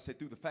fast, somebody say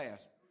through the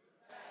fast,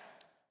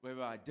 we've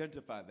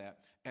identified that.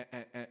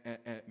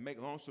 And make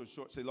long story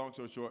short, say long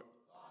story short,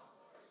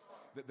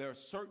 that there are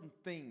certain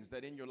things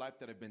that in your life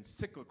that have been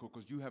cyclical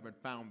because you haven't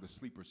found the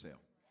sleeper cell.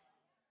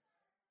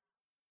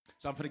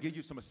 So I'm going to give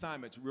you some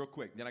assignments real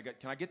quick. Can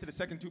I get to the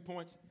second 2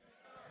 points? All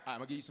right, I'm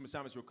going to give you some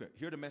assignments real quick.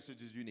 Here are the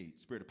messages you need.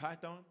 Spirit of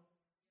Python,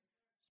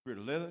 spirit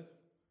of Lilith,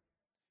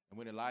 and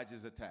when Elijah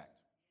is attacked.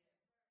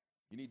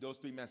 You need those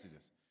 3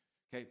 messages.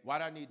 Okay, why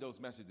do I need those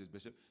messages,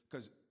 Bishop?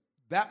 Because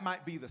that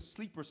might be the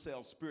sleeper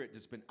cell spirit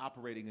that's been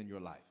operating in your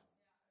life.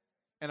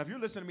 And if you're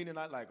listening to me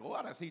tonight like,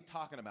 what is he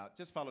talking about?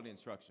 Just follow the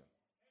instruction.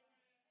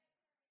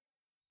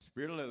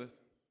 Spirit of Lilith,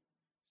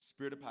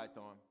 spirit of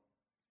Python,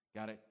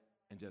 got it?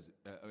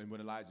 And when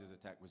Elijah is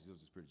attacked, which is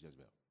the spirit of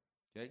Jezebel.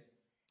 Okay?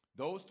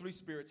 Those 3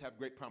 spirits have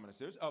great prominence.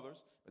 There's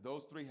others, but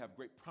those 3 have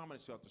great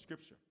prominence throughout the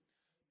scripture.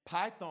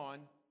 Python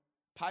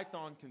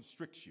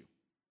constricts you.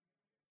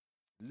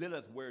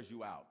 Lilith wears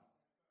you out.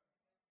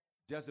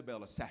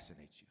 Jezebel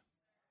assassinates you.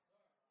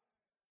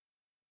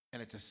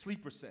 And it's a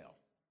sleeper cell.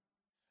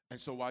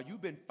 And so while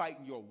you've been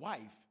fighting your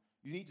wife,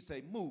 you need to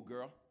say, move,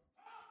 girl.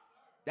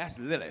 That's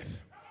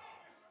Lilith.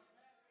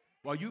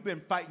 While you've been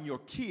fighting your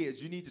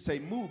kids, you need to say,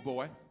 move,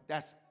 boy.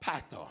 That's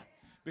Python.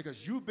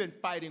 Because you've been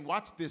fighting,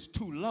 watch this,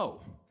 too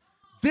low.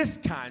 This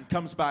kind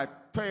comes by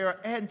prayer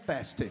and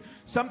fasting.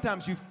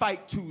 Sometimes you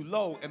fight too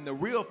low, and the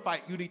real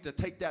fight, you need to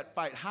take that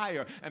fight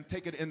higher and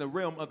take it in the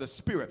realm of the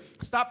spirit.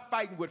 Stop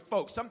fighting with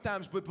folks.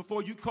 Sometimes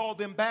before you call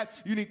them back,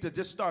 you need to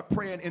just start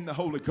praying in the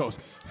Holy Ghost.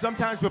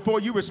 Sometimes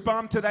before you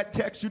respond to that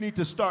text, you need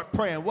to start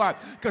praying. Why?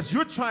 Because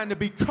you're trying to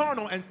be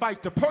carnal and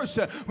fight the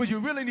person, but you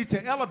really need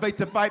to elevate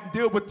the fight and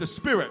deal with the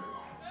spirit.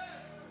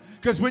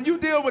 Because when you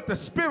deal with the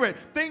spirit,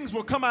 things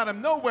will come out of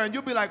nowhere and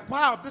you'll be like,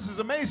 wow, this is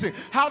amazing.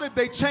 How did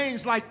they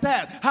change like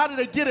that? How did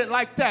they get it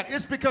like that?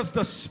 It's because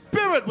the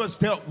spirit was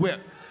dealt with.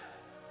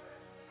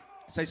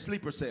 Say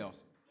sleeper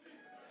cells.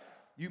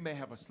 You may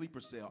have a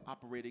sleeper cell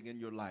operating in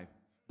your life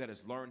that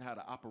has learned how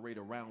to operate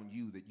around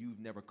you that you've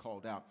never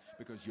called out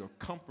because your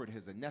comfort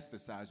has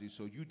anesthetized you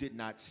so you did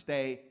not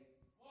stay.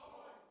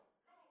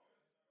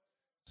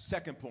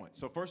 Second point.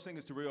 So first thing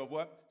is to real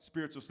what?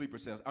 Spiritual sleeper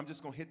cells. I'm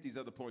just going to hit these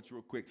other points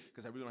real quick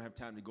because I really don't have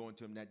time to go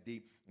into them that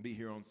deep. Be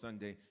here on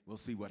Sunday. We'll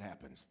see what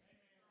happens.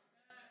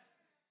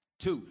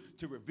 2,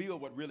 to reveal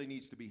what really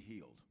needs to be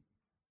healed.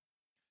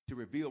 To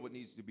reveal what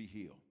needs to be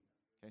healed.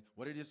 Okay?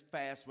 What did this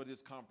fast, what did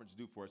this conference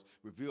do for us?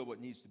 Reveal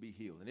what needs to be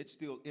healed. And it's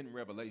still in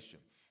revelation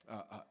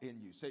in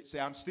you. Say,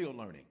 I'm still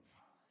learning.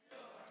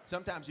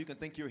 Sometimes you can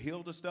think you're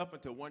healed of stuff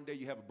until one day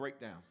you have a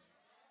breakdown.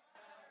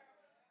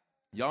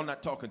 Y'all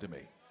not talking to me.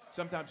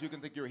 Sometimes you can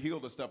think you're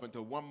healed of stuff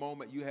until one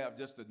moment you have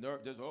just a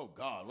nerve, just, oh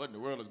God, what in the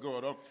world is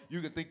going on?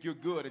 You can think you're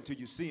good until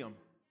you see him.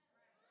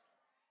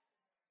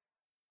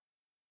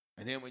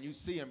 And then when you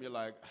see him, you're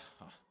like,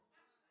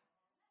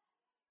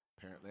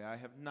 apparently I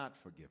have not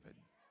forgiven.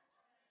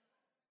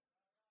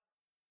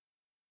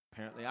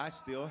 Apparently I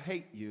still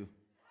hate you.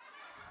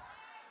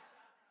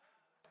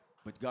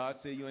 But God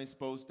said you ain't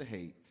supposed to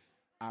hate.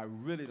 I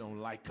really don't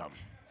like him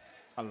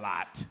a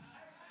lot.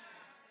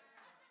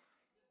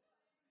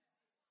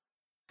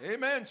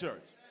 Amen,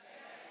 church.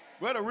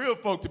 Where the real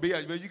folk to be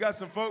at? You got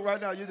some folk right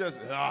now, you just,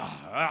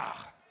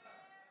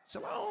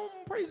 Shalom,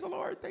 praise the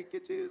Lord, thank you,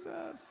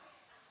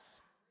 Jesus.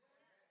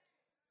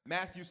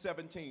 Matthew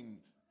 17,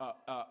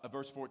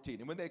 verse 14.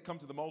 And when they had come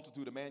to the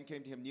multitude, a man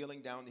came to him,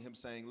 kneeling down to him,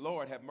 saying,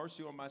 Lord, have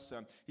mercy on my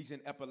son. He's an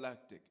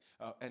epileptic,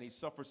 and he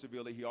suffers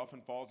severely. He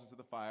often falls into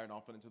the fire and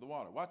often into the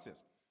water. Watch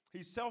this.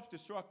 He's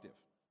self-destructive.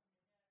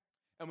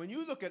 And when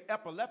you look at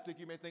epileptic,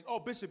 you may think, oh,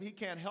 Bishop, he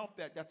can't help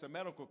that. That's a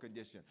medical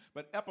condition.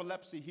 But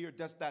epilepsy here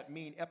does not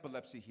mean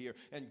epilepsy here.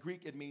 In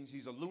Greek, it means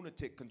he's a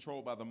lunatic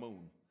controlled by the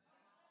moon.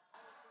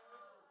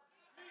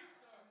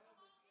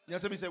 Now,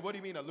 somebody say, what do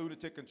you mean a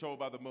lunatic controlled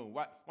by the moon?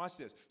 Watch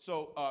this.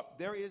 So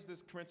there is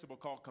this principle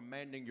called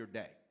commanding your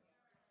day.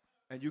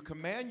 And you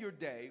command your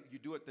day, you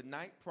do it the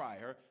night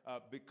prior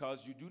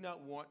because you do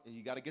not want, and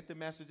you got to get the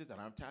messages. I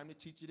don't have time to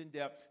teach it in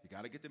depth. You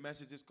got to get the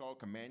messages called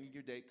commanding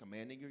your day,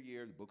 commanding your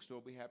year. The bookstore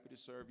will be happy to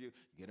serve you.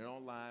 Get it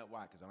online.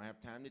 Why? Because I don't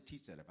have time to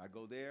teach that. If I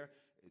go there,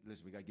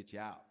 listen, we got to get you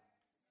out.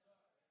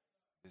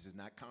 This is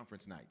not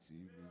conference nights.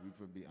 I'm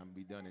going to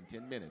be done in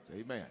 10 minutes.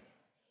 Amen.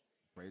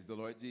 Praise the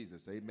Lord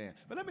Jesus. Amen.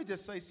 But let me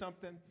just say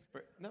something.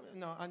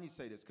 No, I need to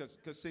say this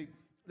because see,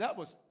 that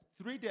was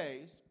 3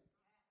 days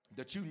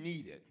that you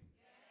needed.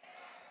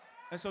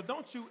 And so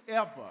don't you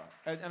ever,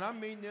 and I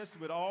mean this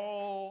with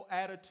all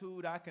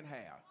attitude I can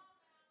have,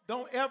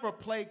 don't ever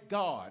play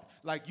God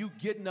like you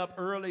getting up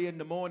early in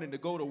the morning to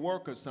go to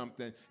work or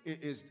something.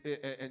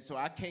 And so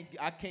I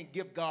can't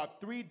give God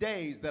 3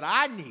 days that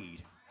I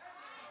need.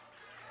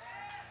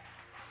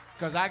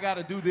 Because I got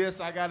to do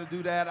this, I got to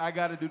do that, I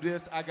got to do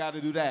this, I got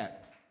to do that.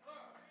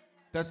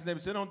 That's the name.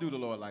 Say, don't do the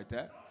Lord like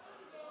that.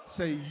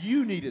 Say,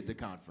 you needed the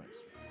conference.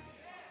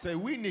 Say,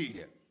 we need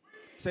it.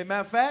 Say,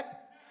 matter of fact,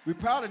 we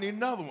probably need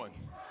another one.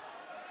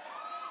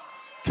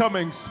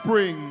 Coming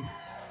spring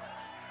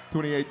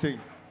 2018.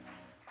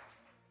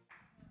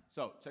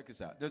 So, check this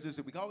out.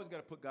 We always got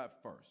to put God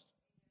first.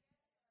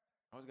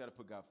 Always got to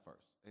put God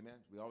first. Amen?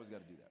 We always got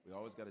to do that. We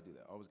always got to do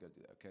that. Always got to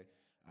do that, okay?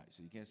 All right,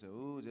 so you can't say,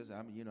 oh,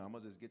 I'm going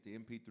to just get the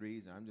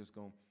MP3s and I'm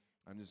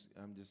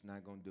just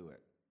not going to do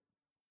it.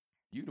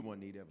 You the one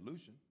need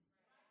evolution.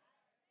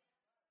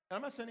 And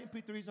I'm not saying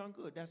MP3s aren't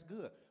good. That's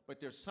good. But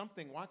there's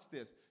something, watch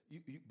this.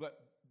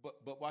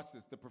 But watch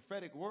this. The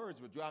prophetic words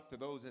would drop to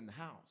those in the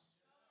house.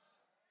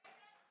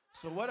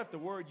 So what if the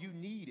word you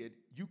needed,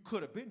 you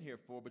could have been here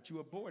for, but you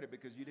aborted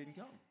because you didn't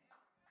come?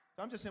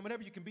 So I'm just saying,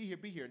 whenever you can be here,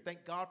 be here. And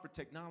thank God for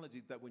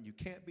technology that when you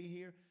can't be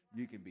here,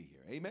 you can be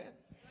here. Amen?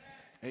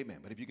 Amen.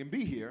 But if you can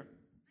be here,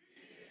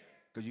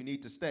 because you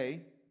need to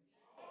stay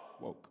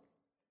woke.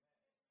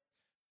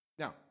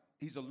 Now,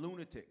 he's a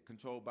lunatic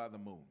controlled by the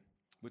moon,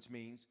 which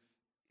means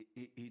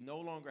he no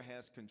longer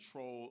has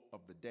control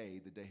of the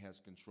day has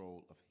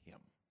control of him.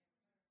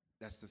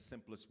 That's the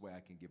simplest way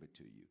I can give it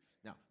to you.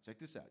 Now, check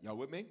this out. Y'all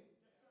with me?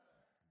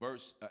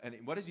 And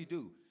what does he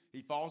do?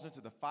 He falls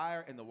into the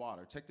fire and the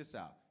water. Check this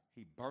out.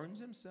 He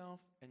burns himself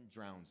and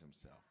drowns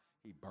himself.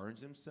 He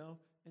burns himself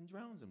and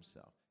drowns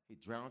himself. He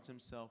drowns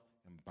himself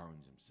and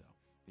burns himself.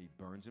 He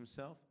burns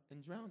himself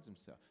and drowns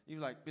himself.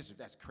 You're like, Bishop,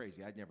 that's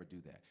crazy. I'd never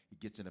do that. He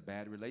gets in a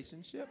bad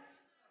relationship.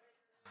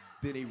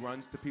 Then he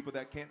runs to people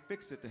that can't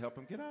fix it to help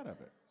him get out of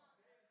it.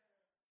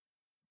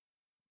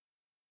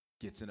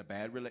 Gets in a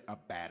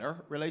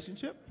badder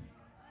relationship.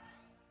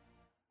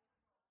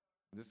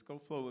 Let's go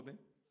flow with me.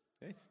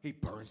 Okay? He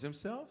burns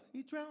himself.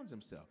 He drowns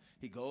himself.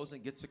 He goes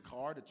and gets a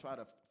car to try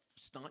to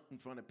stunt in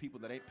front of people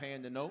that ain't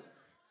paying the note.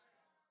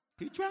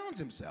 He drowns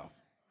himself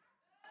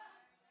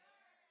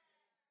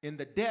in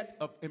the debt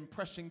of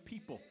impressing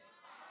people.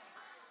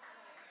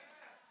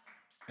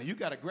 And you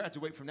got to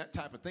graduate from that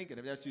type of thinking.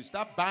 If that's you,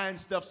 stop buying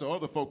stuff so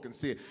other folk can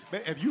see it.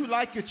 But if you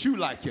like it, you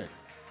like it.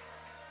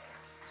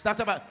 Stop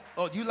talking about,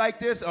 oh, you like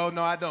this? Oh,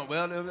 no, I don't.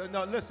 Well,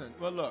 no, listen.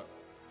 Well, look.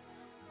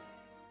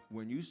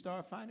 When you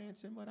start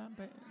financing what I'm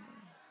paying,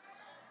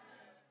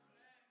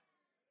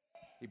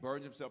 he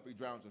burns himself, he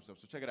drowns himself.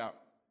 So check it out.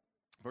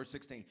 Verse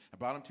 16, I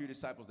brought him to your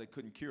disciples. They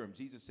couldn't cure him.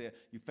 Jesus said,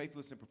 you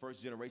faithless and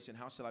perverse generation,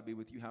 how shall I be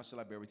with you? How shall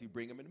I bear with you?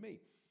 Bring him into me.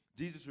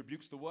 Jesus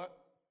rebukes the what?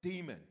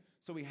 Demon.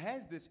 So he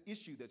has this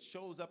issue that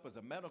shows up as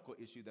a medical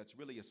issue that's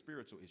really a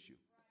spiritual issue.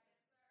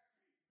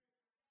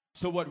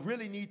 So what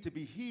really needed to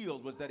be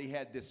healed was that he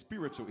had this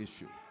spiritual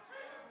issue.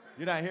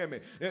 You're not hearing me.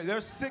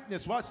 There's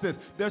sickness. Watch this.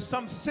 There's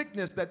some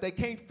sickness that they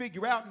can't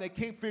figure out, and they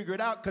can't figure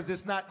it out because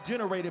it's not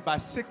generated by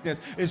sickness.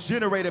 It's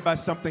generated by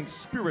something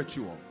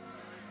spiritual.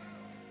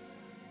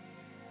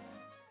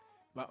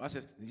 I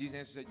said, Jesus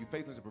answered, you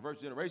faithless and perverse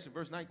generation.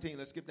 Verse 19,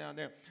 let's skip down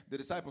there. The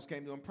disciples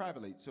came to him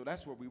privately. So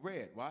that's what we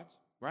read. Watch,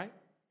 right?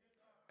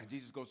 And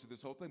Jesus goes through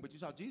this whole thing. But you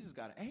saw Jesus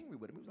got angry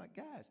with him. He was like,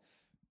 guys,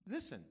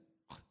 listen,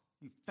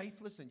 you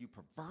faithless and you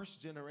perverse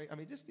generation. I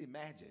mean, just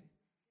imagine.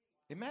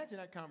 Imagine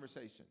that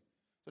conversation.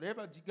 So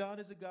everybody,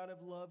 God is a God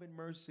of love and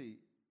mercy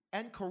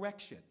and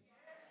correction.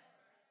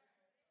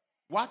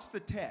 Watch the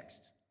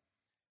text.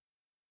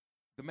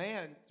 The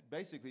man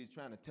basically is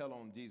trying to tell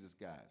on Jesus,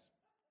 guys.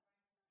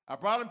 I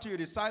brought him to your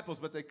disciples,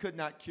 but they could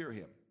not cure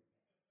him.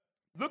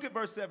 Look at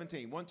verse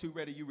 17. 1, 2,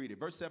 ready, you read it.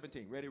 Verse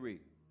 17, ready, read.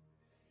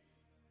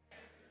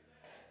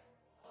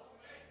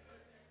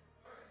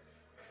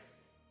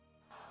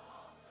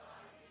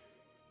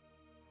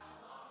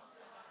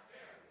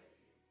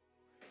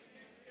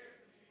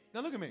 Now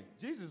look at me.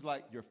 Jesus is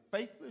like, you're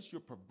faithless, you're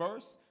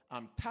perverse,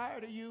 I'm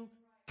tired of you,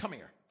 come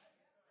here.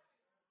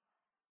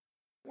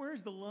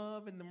 Where's the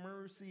love and the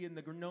mercy and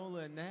the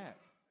granola and that?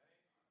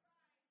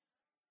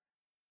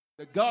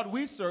 The God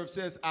we serve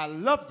says, I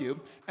love you,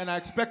 and I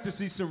expect to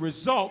see some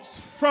results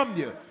from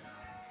you.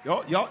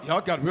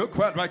 Y'all got real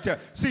quiet right there.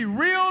 See,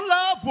 real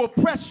love will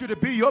press you to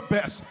be your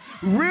best.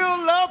 Real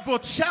love will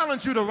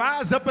challenge you to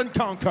rise up and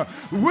conquer.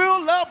 Real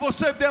love will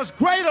say there's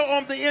greater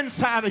on the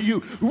inside of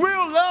you.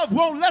 Real love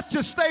won't let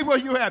you stay where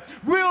you're at.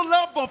 Real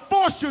love will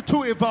force you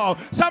to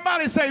evolve.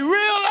 Somebody say, real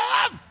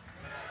love?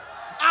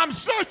 I'm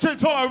searching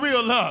for a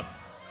real love.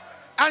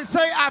 And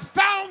say, I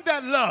found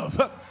that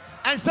love.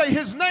 And say,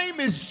 his name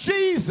is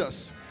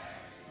Jesus.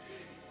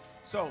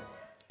 So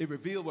it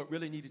revealed what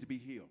really needed to be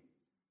healed.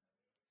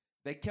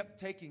 They kept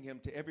taking him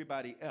to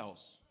everybody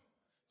else,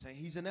 saying,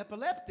 he's an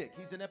epileptic.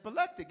 He's an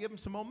epileptic. Give him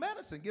some more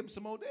medicine. Give him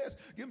some more this.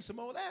 Give him some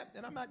more that.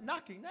 And I'm not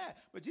knocking that.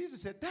 But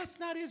Jesus said, that's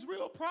not his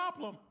real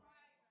problem.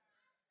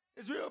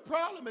 His real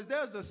problem is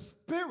there's a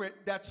spirit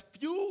that's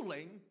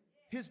fueling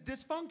his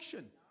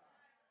dysfunction.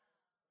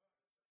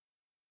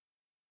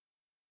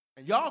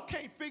 And y'all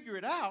can't figure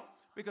it out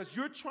because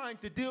you're trying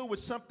to deal with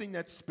something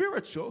that's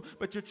spiritual,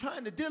 but you're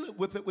trying to deal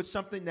with it with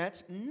something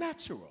that's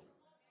natural.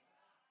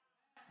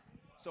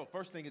 So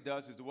first thing it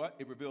does is what?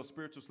 It reveals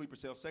spiritual sleeper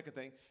cells. Second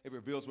thing, it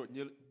reveals what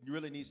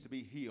really needs to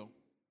be healed.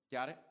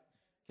 Got it?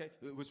 Okay?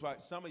 Which is why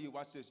some of you,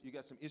 watch this, you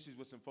got some issues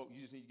with some folk. You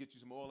just need to get you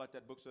some oil like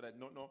that book so that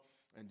no,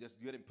 and just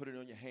get it and put it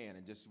on your hand.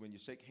 And just when you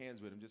shake hands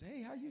with them, just,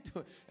 hey, how you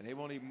doing? And they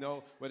won't even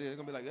know whether they're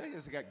going to be like, they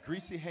just got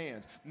greasy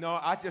hands. No,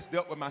 I just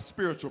dealt with my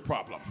spiritual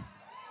problem.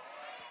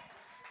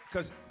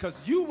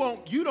 Because you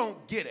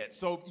don't get it.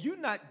 So you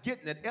not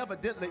getting it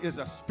evidently is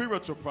a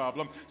spiritual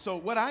problem. So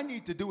what I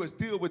need to do is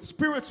deal with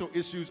spiritual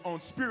issues on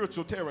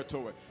spiritual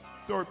territory.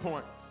 Third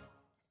point,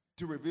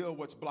 to reveal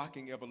what's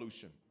blocking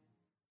evolution.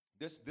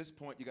 This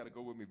point, you got to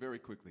go with me very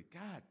quickly.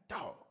 God,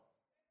 dog.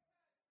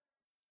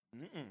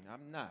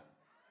 I'm not.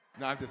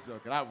 No, I'm just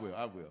joking. I will.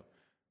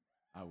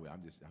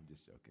 I'm just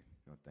joking.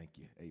 No, thank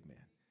you.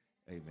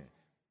 Amen.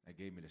 That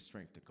gave me the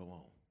strength to go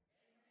on.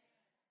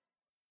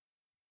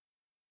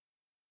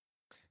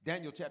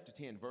 Daniel chapter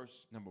 10,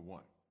 verse number 1.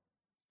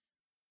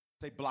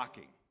 Say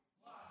blocking.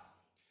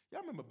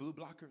 Y'all remember blue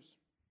blockers?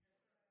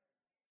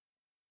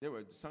 They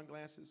were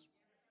sunglasses.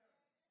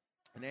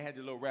 And they had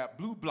the little rap,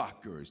 blue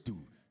blockers, dude.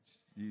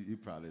 You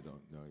probably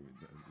don't know.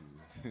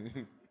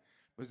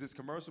 But this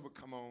commercial would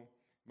come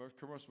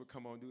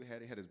on. Dude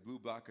had his blue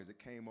blockers. It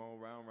came on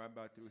right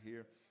about through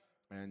here.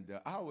 And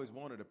I always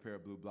wanted a pair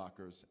of blue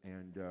blockers.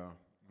 And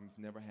it's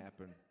never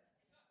happened.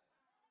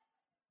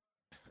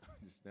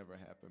 Just never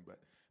happened.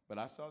 But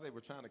I saw they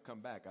were trying to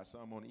come back. I saw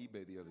them on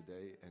eBay the other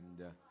day, and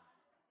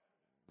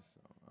so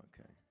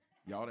okay.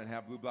 Y'all didn't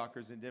have blue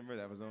blockers in Denver.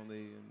 That was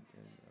only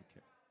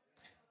okay.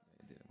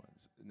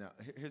 Now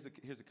here's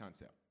a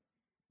concept.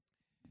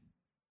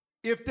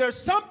 If there's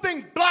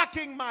something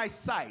blocking my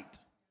sight,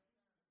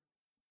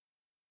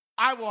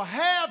 I will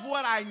have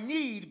what I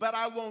need, but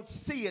I won't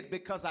see it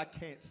because I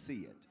can't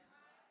see it.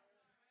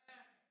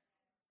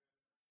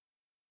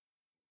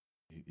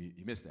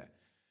 You missed that.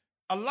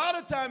 A lot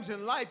of times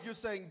in life, you're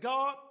saying,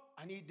 God,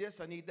 I need this,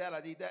 I need that,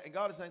 I need that. And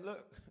God is saying,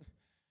 look,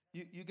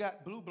 you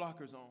got blue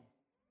blockers on.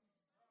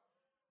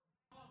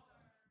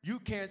 You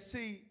can't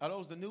see. Are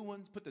those the new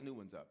ones? Put the new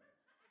ones up.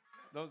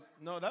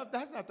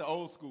 That's not the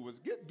old school ones.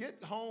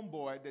 Get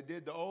Homeboy that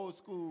did the old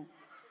school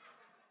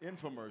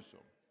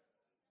infomercial.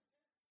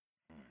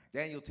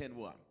 Daniel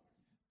 10:1.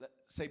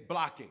 Say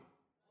blocking.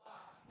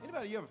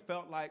 Anybody ever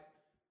felt like,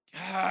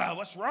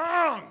 what's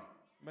wrong?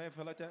 Man,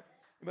 feel like that?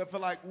 Anybody feel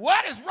like,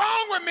 what is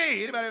wrong with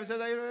me? Anybody ever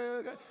said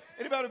that?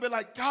 Anybody been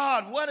like,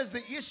 God, what is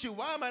the issue?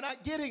 Why am I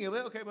not getting it?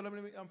 Well, okay, but I'm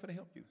going to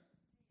help you.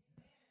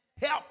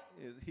 Help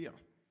is here.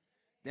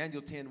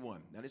 Daniel 10:1.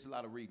 Now, there's a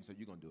lot of reading, so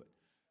you're going to do it.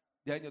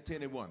 Daniel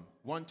 10:1.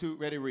 1, 2,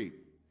 ready, read.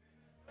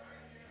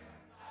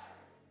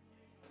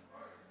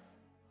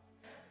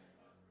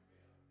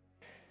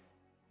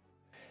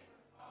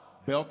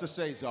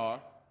 Belteshazzar.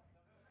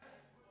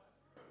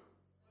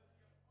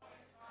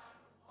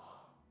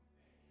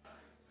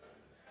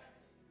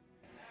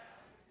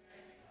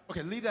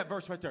 Okay, leave that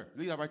verse right there.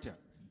 Leave that right there.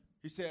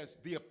 He says,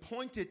 the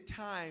appointed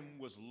time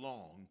was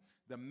long.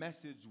 The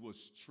message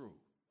was true.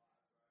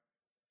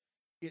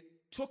 It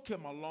took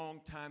him a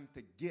long time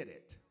to get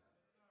it.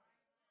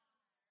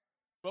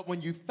 But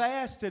when you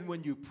fast and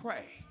when you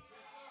pray,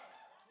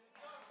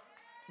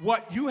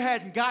 what you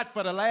hadn't got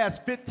for the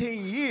last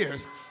 15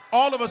 years,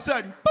 all of a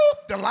sudden,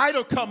 boop, the light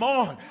will come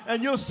on.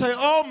 And you'll say,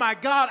 oh, my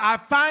God, I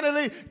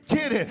finally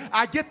get it.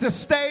 I get to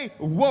stay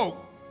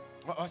woke.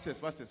 Watch this.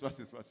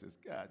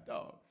 God,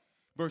 dog.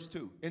 Verse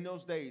 2. In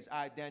those days,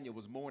 I, Daniel,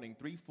 was mourning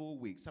 3 full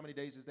weeks. How many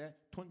days is that?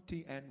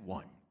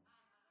 21.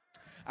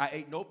 I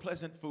ate no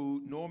pleasant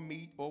food, nor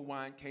meat or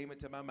wine came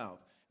into my mouth.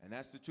 And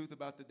that's the truth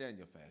about the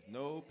Daniel fast.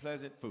 No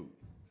pleasant food.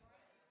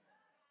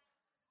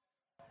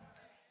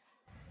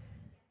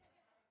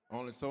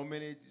 Only so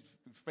many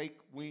fake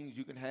wings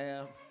you can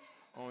have.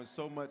 Only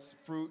so much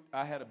fruit.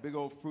 I had a big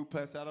old fruit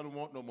plus. I don't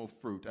want no more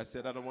fruit. I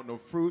said I don't want no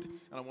fruit.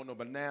 I don't want no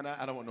banana.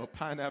 I don't want no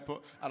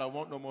pineapple. I don't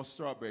want no more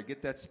strawberry.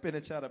 Get that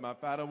spinach out of my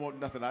face. I don't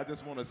want nothing. I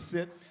just want to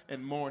sit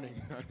in mourning.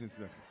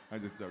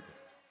 I'm just joking.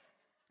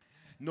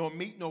 Nor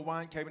meat nor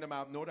wine came into my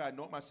mouth, nor did I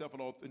anoint myself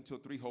until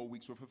 3 whole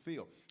weeks were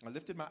fulfilled. I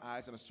lifted my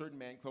eyes, and a certain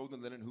man clothed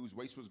in linen, whose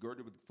waist was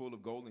girded with full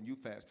of gold and new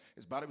fast.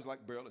 His body was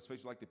like beryl, his face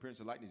was like the appearance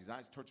of lightning, his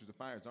eyes torches of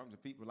fire, his arms and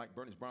feet were like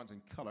burnished bronze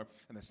in color,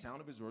 and the sound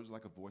of his words was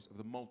like a voice of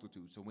the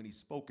multitude. So when he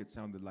spoke, it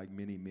sounded like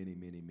many, many,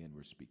 many men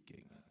were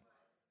speaking.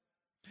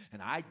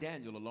 And I,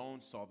 Daniel,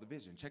 alone saw the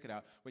vision. Check it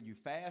out. When you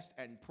fast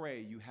and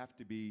pray, you have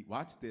to be,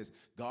 watch this,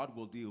 God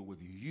will deal with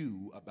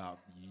you about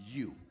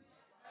you.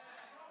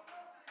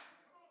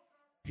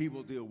 He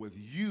will deal with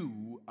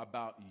you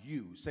about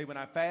you. Say, when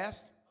I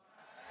fast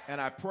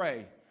and I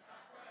pray,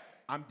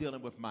 I'm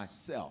dealing with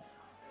myself.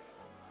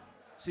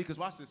 See, because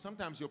watch this.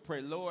 Sometimes you'll pray,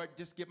 Lord,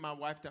 just get my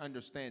wife to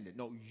understand it.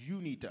 No,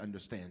 you need to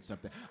understand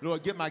something.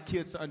 Lord, get my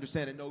kids to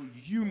understand it. No,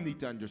 you need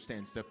to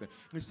understand something.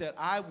 He said,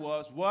 I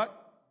was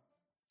what?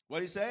 What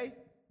did he say?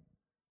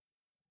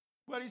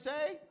 What did he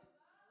say?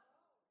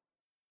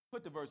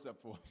 Put the verse up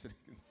for him so they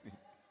can see.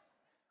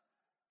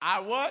 I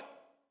what?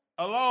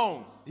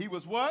 Alone. He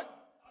was what?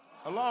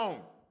 Alone.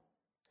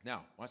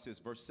 Now, watch this,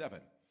 verse 7.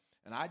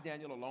 And I,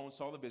 Daniel, alone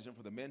saw the vision,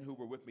 for the men who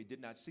were with me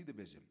did not see the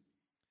vision.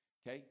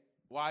 Okay?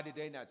 Why did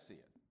they not see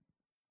it?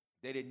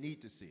 They didn't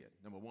need to see it,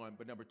 number one.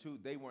 But number two,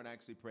 they weren't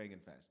actually praying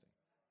and fasting.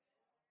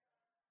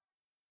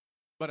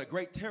 But a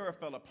great terror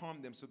fell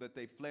upon them so that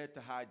they fled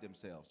to hide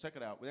themselves. Check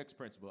it out. Next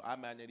principle. I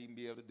might not even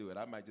be able to do it.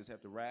 I might just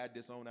have to ride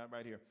this on out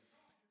right here.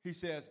 He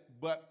says,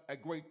 but a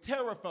great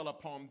terror fell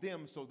upon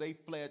them so they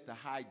fled to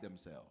hide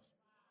themselves.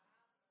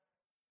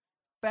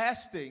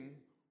 Fasting,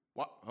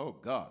 oh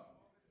God,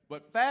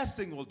 what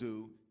fasting will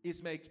do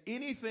is make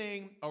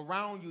anything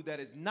around you that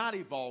is not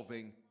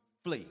evolving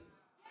flee.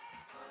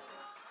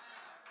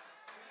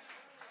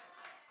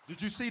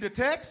 Did you see the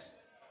text?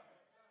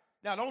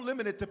 Now don't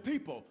limit it to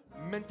people,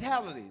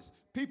 mentalities,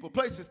 people,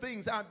 places,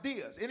 things,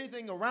 ideas.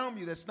 Anything around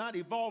you that's not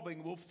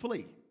evolving will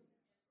flee.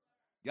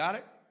 Got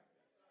it?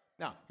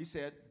 Now, he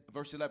said,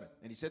 verse 11,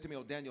 and he said to me,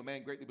 O Daniel,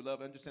 man greatly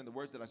beloved, understand the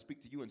words that I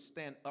speak to you and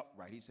stand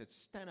upright. He said,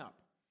 stand up.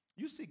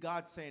 You see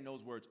God saying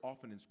those words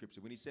often in Scripture.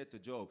 When he said to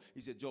Job,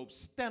 he said, Job,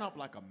 stand up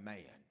like a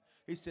man.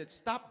 He said,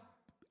 stop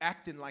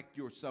acting like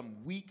you're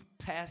some weak,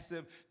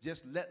 passive,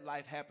 just let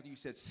life happen. You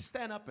said,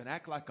 stand up and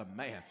act like a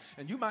man.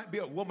 And you might be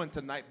a woman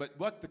tonight, but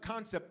what the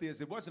concept is,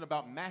 it wasn't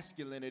about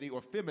masculinity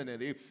or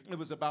femininity. It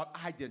was about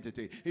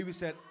identity. He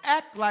said,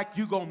 act like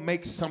you're going to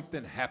make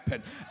something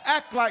happen.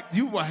 Act like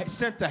you were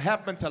sent to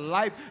happen to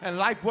life, and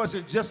life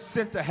wasn't just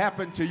sent to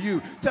happen to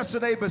you. Touch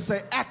your neighbor,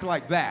 say, act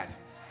like that.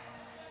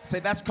 Say,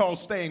 that's called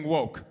staying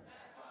woke.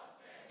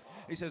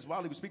 He says,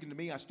 while he was speaking to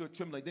me, I stood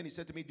trembling. Then he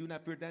said to me, do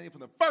not fear, Daniel. From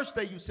the first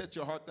day you set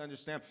your heart to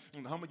understand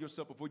and humble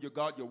yourself before your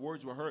God, your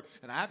words were heard,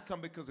 and I have come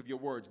because of your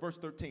words. Verse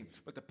 13,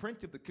 but the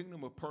prince of the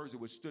kingdom of Persia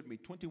withstood me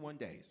 21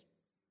 days.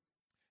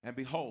 And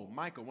behold,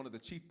 Michael, one of the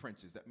chief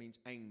princes, that means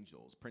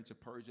angels, prince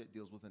of Persia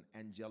deals with an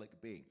angelic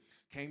being,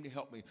 came to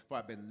help me, for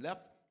I've been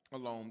left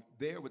alone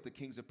there with the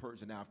kings of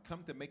Persia. Now I've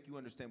come to make you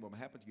understand what will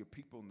happen to your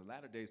people in the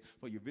latter days,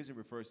 for your vision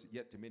refers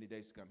yet to many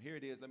days to come. Here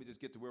it is. Let me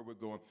just get to where we're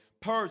going.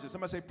 Persia.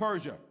 Somebody say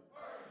Persia.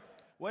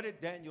 What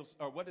did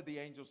the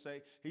angel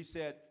say? He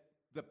said,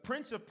 the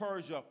prince of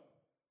Persia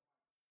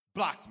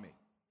blocked me.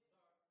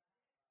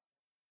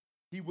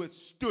 He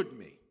withstood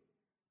me.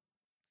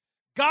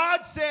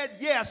 God said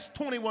yes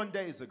 21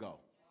 days ago.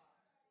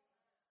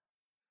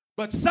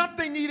 But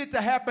something needed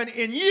to happen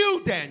in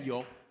you,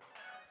 Daniel,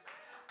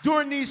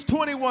 during these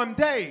 21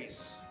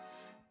 days,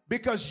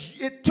 because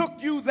it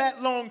took you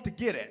that long to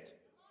get it.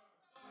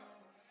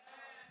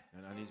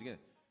 And I need to get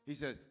it. He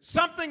says,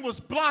 something was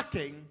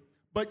blocking,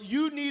 but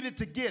you needed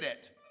to get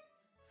it.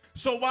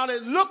 So while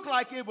it looked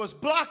like it was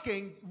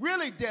blocking,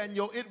 really,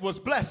 Daniel, it was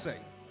blessing.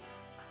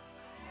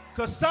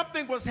 Because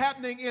something was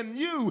happening in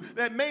you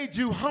that made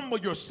you humble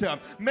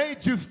yourself,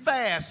 made you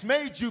fast,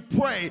 made you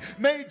pray,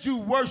 made you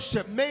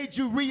worship, made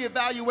you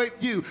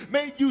reevaluate you,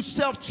 made you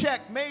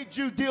self-check, made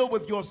you deal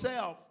with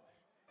yourself.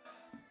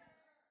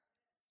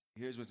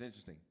 Here's what's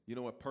interesting. You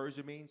know what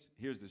Persia means?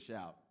 Here's the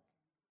shout.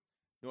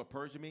 You know what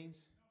Persia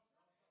means?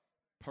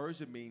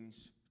 Persia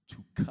means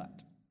to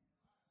cut.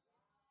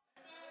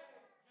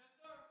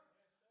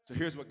 So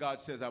here's what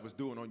God says I was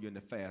doing on you in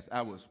the fast.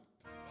 I was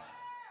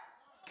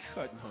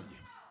cutting on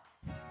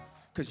you.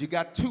 Because you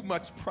got too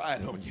much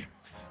pride on you.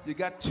 You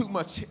got too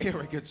much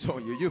arrogance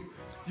on you.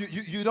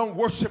 You don't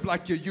worship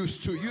like you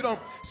used to. You don't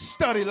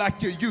study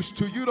like you used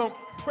to. You don't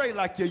pray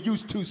like you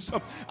used to.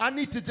 So I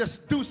need to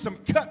just do some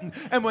cutting.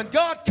 And when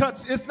God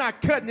cuts, it's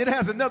not cutting. It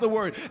has another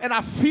word. And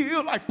I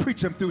feel like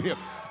preaching through here.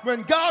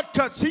 When God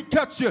cuts, he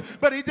cuts you,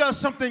 but he does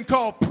something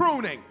called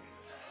pruning.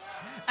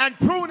 And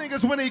pruning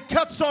is when he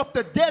cuts off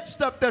the dead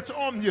stuff that's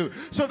on you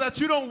so that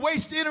you don't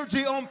waste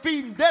energy on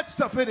feeding dead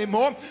stuff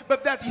anymore,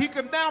 but that he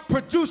can now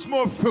produce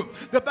more fruit.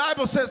 The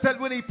Bible says that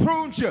when he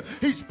prunes you,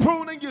 he's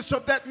pruning you so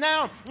that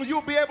now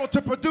you'll be able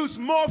to produce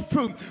more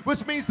fruit,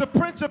 which means the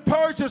Prince of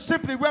Persia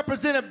simply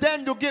represented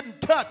Daniel getting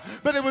cut,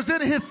 but it was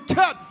in his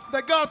cut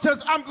that God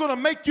says, I'm going to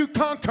make you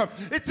conquer.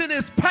 It's in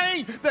his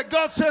pain that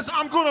God says,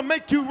 I'm going to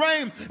make you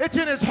reign. It's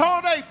in his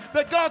heartache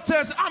that God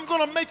says, I'm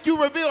going to make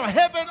you reveal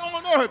heaven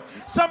on earth.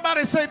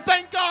 Somebody say,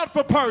 thank God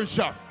for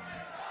Persia.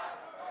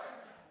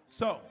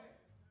 So,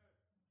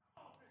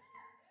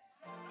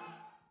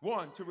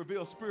 1, to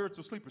reveal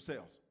spiritual sleeper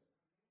cells.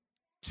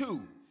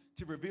 2,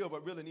 to reveal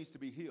what really needs to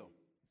be healed.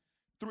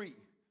 3,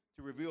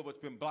 to reveal what's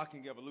been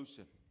blocking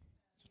evolution.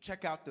 So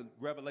check out the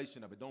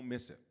revelation of it. Don't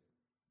miss it,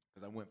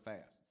 because I went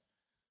fast.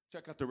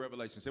 Check out the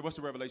revelation. Say, what's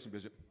the revelation,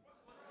 Bishop?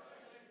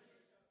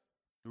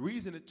 The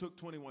reason it took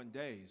 21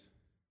 days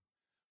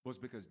was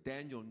because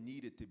Daniel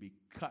needed to be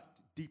cut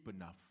deep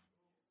enough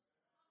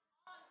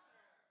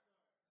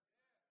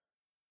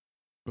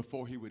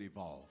before he would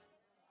evolve.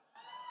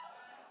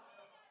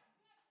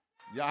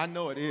 Yeah, I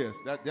know it is.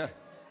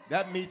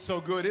 That meat's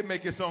so good, it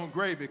make its own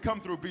gravy.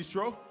 Come through,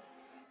 bistro.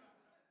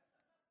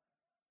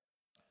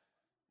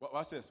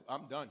 Watch this.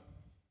 I'm done.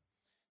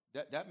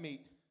 That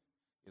meat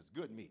is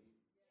good meat.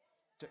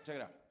 Check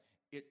it out.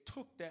 It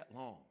took that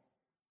long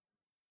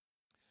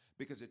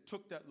because it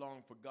took that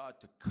long for God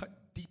to cut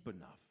deep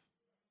enough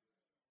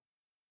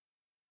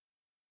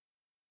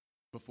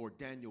before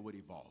Daniel would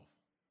evolve.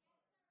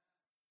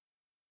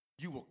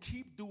 You will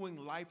keep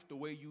doing life the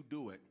way you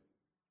do it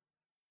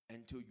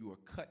until you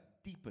are cut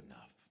deep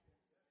enough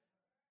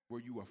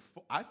where you are.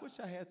 I wish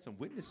I had some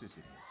witnesses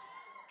in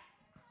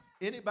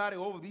here. Anybody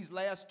over these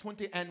last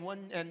 20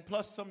 and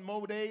plus some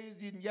more days,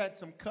 you had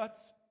some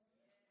cuts?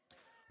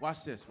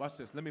 Watch this.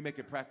 Let me make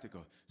it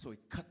practical. So he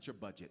cut your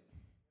budget.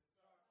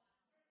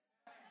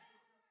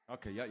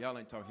 Okay, y'all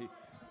ain't talking.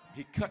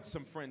 He cut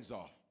some friends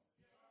off.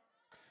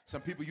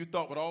 Some people you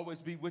thought would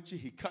always be with you,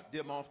 he cut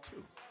them off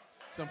too.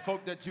 Some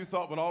folk that you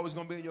thought were always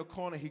going to be in your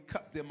corner, he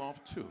cut them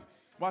off too.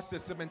 Watch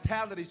this. Some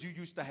mentalities you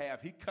used to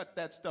have, he cut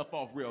that stuff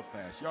off real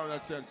fast. Y'all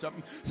understand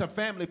something? Some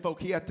family folk,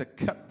 he had to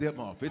cut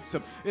them off. It's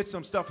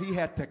some stuff he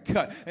had to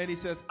cut. And he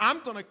says,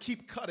 I'm going to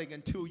keep cutting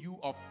until you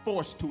are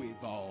forced to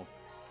evolve.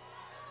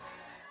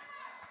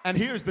 And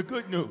here's the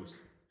good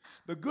news.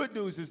 The good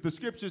news is the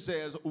scripture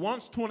says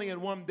once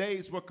 21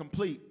 days were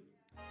complete,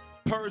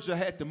 Persia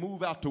had to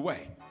move out the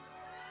way.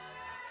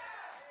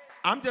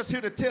 I'm just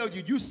here to tell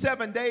you,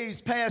 7 days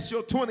past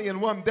your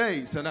 21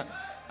 days. And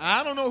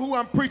I don't know who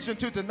I'm preaching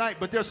to tonight,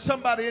 but there's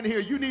somebody in here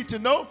you need to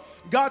know.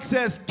 God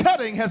says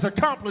cutting has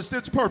accomplished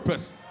its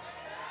purpose.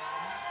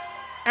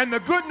 And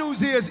the good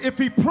news is if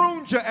he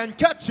prunes you and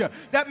cuts you,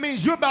 that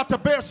means you're about to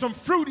bear some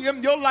fruit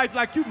in your life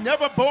like you've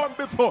never borne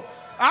before.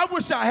 I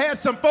wish I had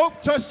some folk,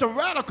 some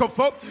radical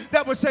folk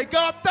that would say,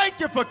 God, thank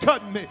you for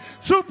cutting me.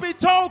 Truth be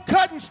told,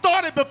 cutting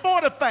started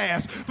before the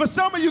fast. For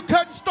some of you,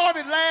 cutting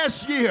started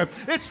last year.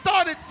 It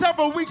started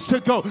several weeks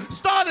ago,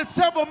 started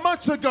several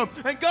months ago.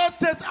 And God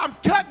says, I'm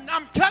cutting,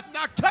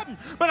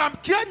 but I'm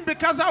cutting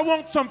because I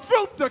want some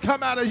fruit to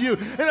come out of you.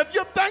 And if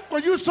you're thankful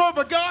you serve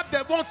a God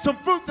that wants some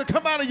fruit to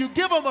come out of you,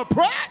 give him a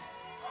praise.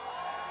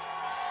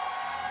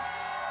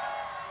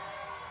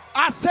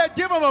 I said,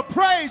 give him a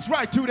praise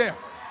right through there.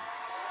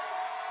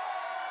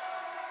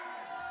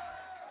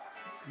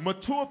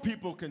 Mature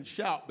people can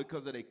shout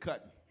because of their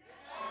cutting.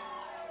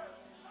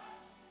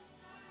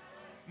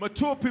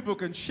 Mature people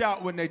can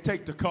shout when they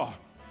take the car.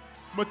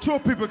 Mature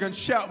people can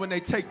shout when they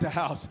take the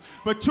house.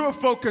 Mature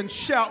folk can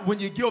shout when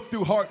you go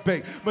through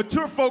heartbreak.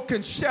 Mature folk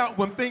can shout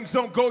when things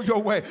don't go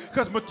your way.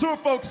 Because mature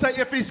folk say,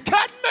 if he's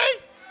cutting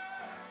me,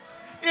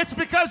 it's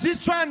because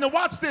he's trying to,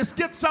 watch this,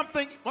 get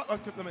something.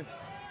 Come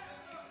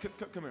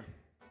here.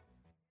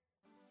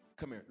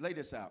 Come here. Lay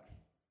this out.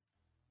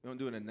 You don't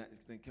do it in that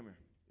thing. Come here.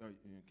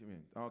 Come here,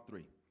 all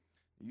three.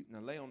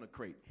 Now lay on the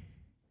crate.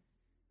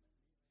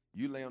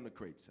 You lay on the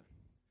crate, son.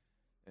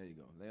 There you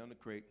go. Lay on the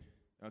crate.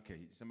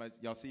 Okay, somebody,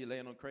 y'all see you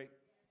laying on the crate?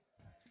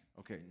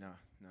 Okay, now,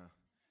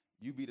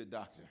 you be the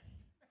doctor.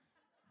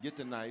 Get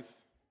the knife.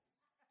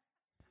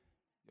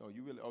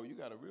 You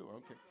got a real one,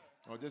 okay.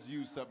 Oh, just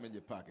use something in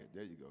your pocket.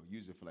 There you go.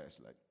 Use a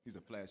flashlight. He's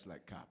a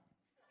flashlight cop.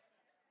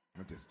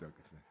 I'm just joking.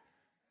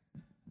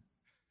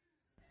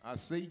 I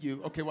see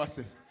you. Okay, watch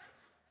this.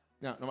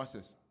 Now, watch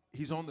this.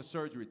 He's on the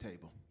surgery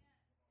table.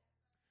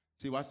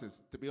 See, watch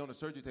this. To be on the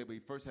surgery table, he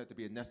first had to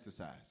be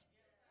anesthetized.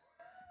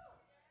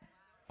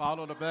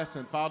 Follow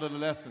the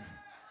lesson.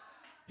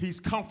 He's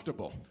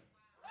comfortable.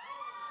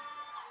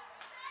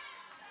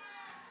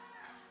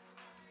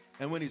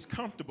 And when he's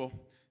comfortable,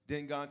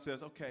 then God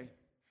says, okay,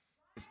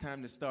 it's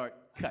time to start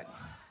cutting.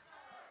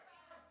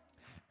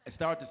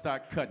 Start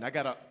cutting. I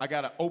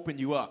gotta open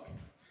you up.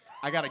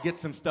 I got to get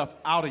some stuff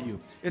out of you.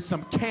 It's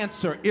some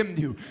cancer in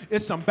you.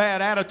 It's some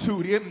bad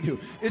attitude in you.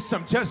 It's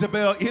some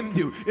Jezebel in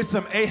you. It's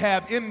some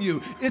Ahab in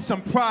you. It's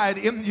some pride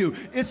in you.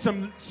 It's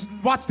some,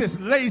 watch this,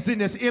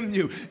 laziness in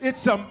you.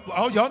 It's some,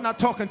 oh, y'all not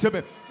talking to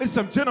me. It's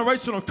some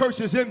generational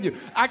curses in you.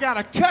 I got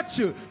to cut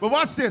you. But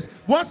watch this.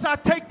 Once I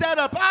take that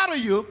up out of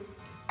you,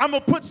 I'm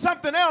going to put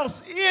something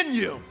else in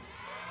you.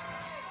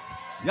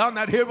 Y'all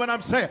not hear what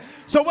I'm saying?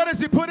 So what does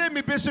he put in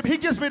me, Bishop? He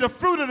gives me the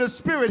fruit of the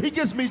Spirit. He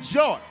gives me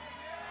joy.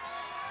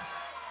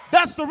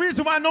 That's the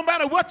reason why no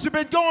matter what you've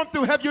been going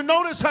through, have you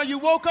noticed how you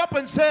woke up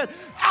and said,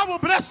 I will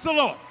bless the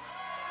Lord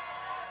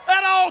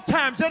at all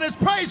times, and his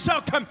praise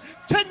shall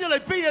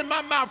continually be in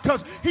my mouth,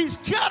 because he's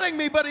cutting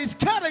me, but he's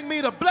cutting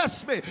me to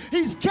bless me.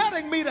 He's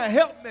cutting me to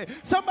help me.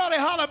 Somebody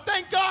holler,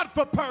 thank God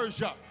for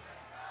Persia.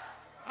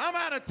 I'm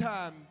out of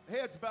time.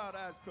 Heads bowed,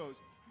 eyes closed.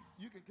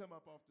 You can come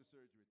up off the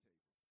surgery.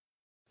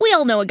 We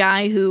all know a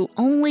guy who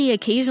only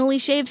occasionally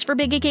shaves for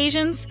big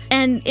occasions,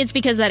 and it's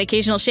because that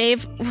occasional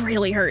shave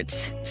really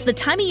hurts. It's the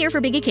time of year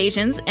for big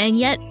occasions, and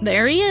yet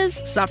there he is,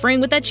 suffering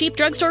with that cheap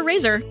drugstore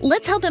razor.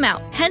 Let's help him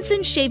out.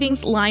 Henson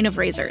Shaving's line of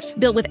razors,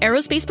 built with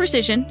aerospace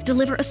precision,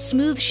 deliver a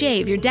smooth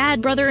shave your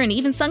dad, brother, and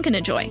even son can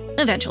enjoy,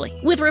 eventually.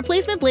 With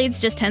replacement blades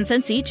just 10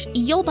 cents each,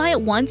 you'll buy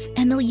it once,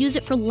 and they'll use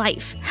it for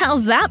life.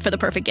 How's that for the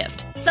perfect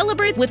gift?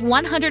 Celebrate with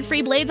 100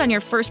 free blades on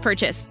your first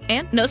purchase,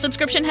 and no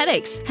subscription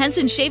headaches.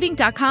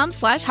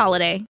 HensonShaving.com/holiday.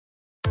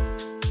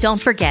 Don't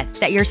forget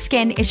that your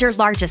skin is your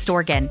largest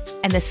organ,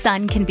 and the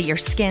sun can be your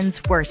skin's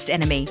worst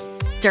enemy.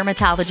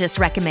 Dermatologist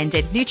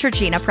recommended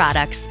Neutrogena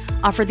products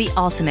offer the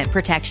ultimate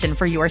protection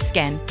for your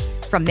skin.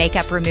 From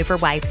makeup remover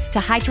wipes to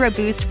Hydro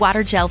Boost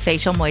Water Gel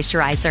Facial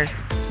Moisturizer,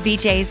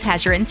 BJ's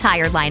has your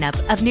entire lineup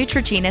of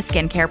Neutrogena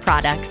skincare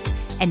products.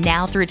 And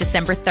now through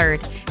December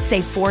 3rd,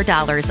 save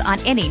 $4 on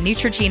any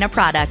Neutrogena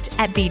product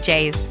at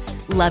BJ's.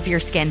 Love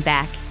your skin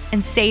back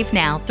and save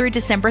now through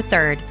December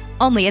 3rd,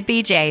 only at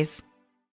BJ's.